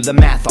up and do the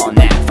math on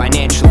that.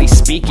 Financially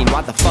speaking,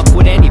 why the fuck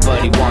would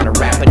anybody wanna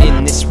rap? But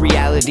in this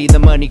reality, the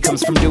money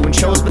comes from doing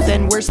shows. But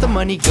then where's the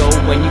money go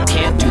when you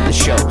can't do the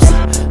shows?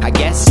 I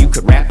guess you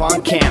could rap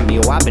on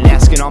Cameo. I've been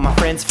asking all my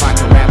friends if I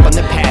can rap on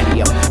the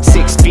patio.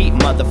 6 feet,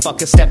 motherfucker.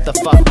 motherfucker, step the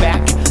fuck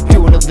back.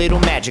 Doing a little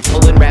magic,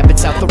 pulling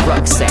rabbits out the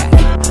rucksack.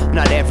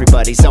 Not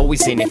everybody's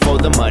always in it for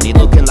the money.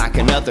 Looking like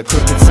another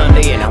crooked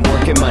Sunday, and I'm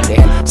working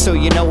Monday. So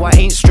you know I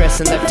ain't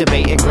stressing, left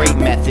debating great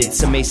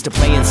methods. Amazed to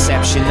play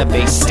Inception, the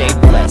base stay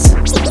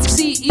blessed.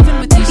 See, even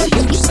with these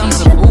huge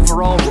sums of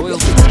overall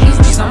royalties,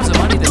 huge sums of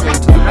money that go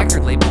to the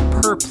record label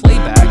per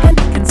playback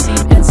can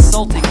seem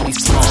insultingly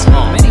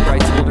small. Many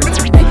rights holders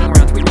are making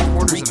around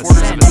 3/4 of a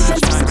cent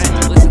each time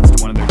someone listens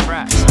to one of their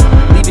tracks,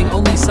 leaving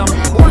only some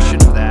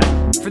portion of that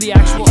for the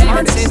actual artist.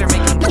 Can't even say they're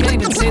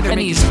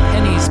making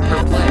pennies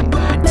per play.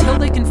 Until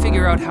they can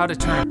figure out how to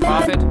turn a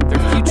profit, their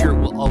future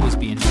will always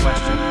be in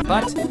question.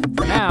 But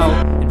for now,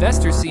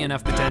 investors see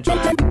enough potential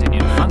to continue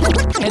to fund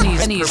them.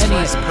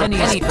 Pennies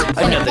per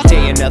play. Another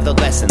day, another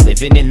lesson.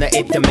 Living in the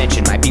 8th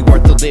dimension might be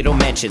worth a little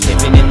mention.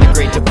 Living in the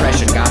Great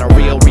Depression, got a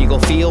real regal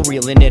feel.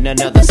 Reeling in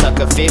another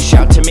sucker fish,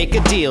 out to make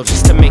a deal,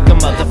 just to make a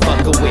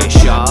motherfucker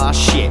wish. Aw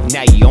shit,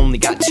 now you only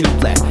got 2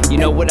 left. You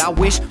know what I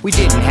wish? We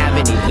didn't have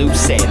any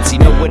loose ends. You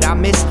know what I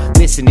miss?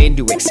 Listening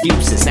to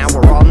excuses. Now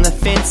we're on the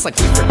fence like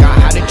we forgot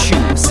how to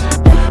choose.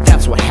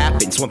 That's what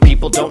happens when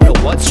people don't know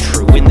what's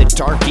true. In the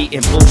dark,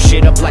 eating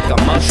bullshit up like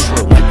a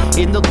mushroom.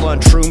 In the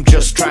lunchroom,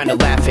 just trying to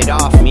laugh it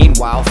off.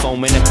 Meanwhile,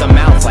 foaming at the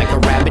mouth like a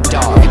rabid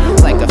dog.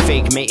 Like a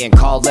fake mating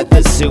call at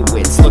the zoo.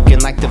 It's looking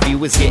like the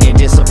view is getting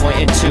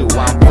disappointing too.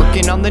 I'm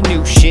working on the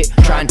new shit,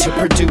 trying to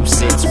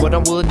produce it. It's what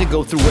I'm willing to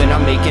go through when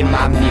I'm making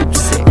my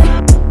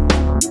music.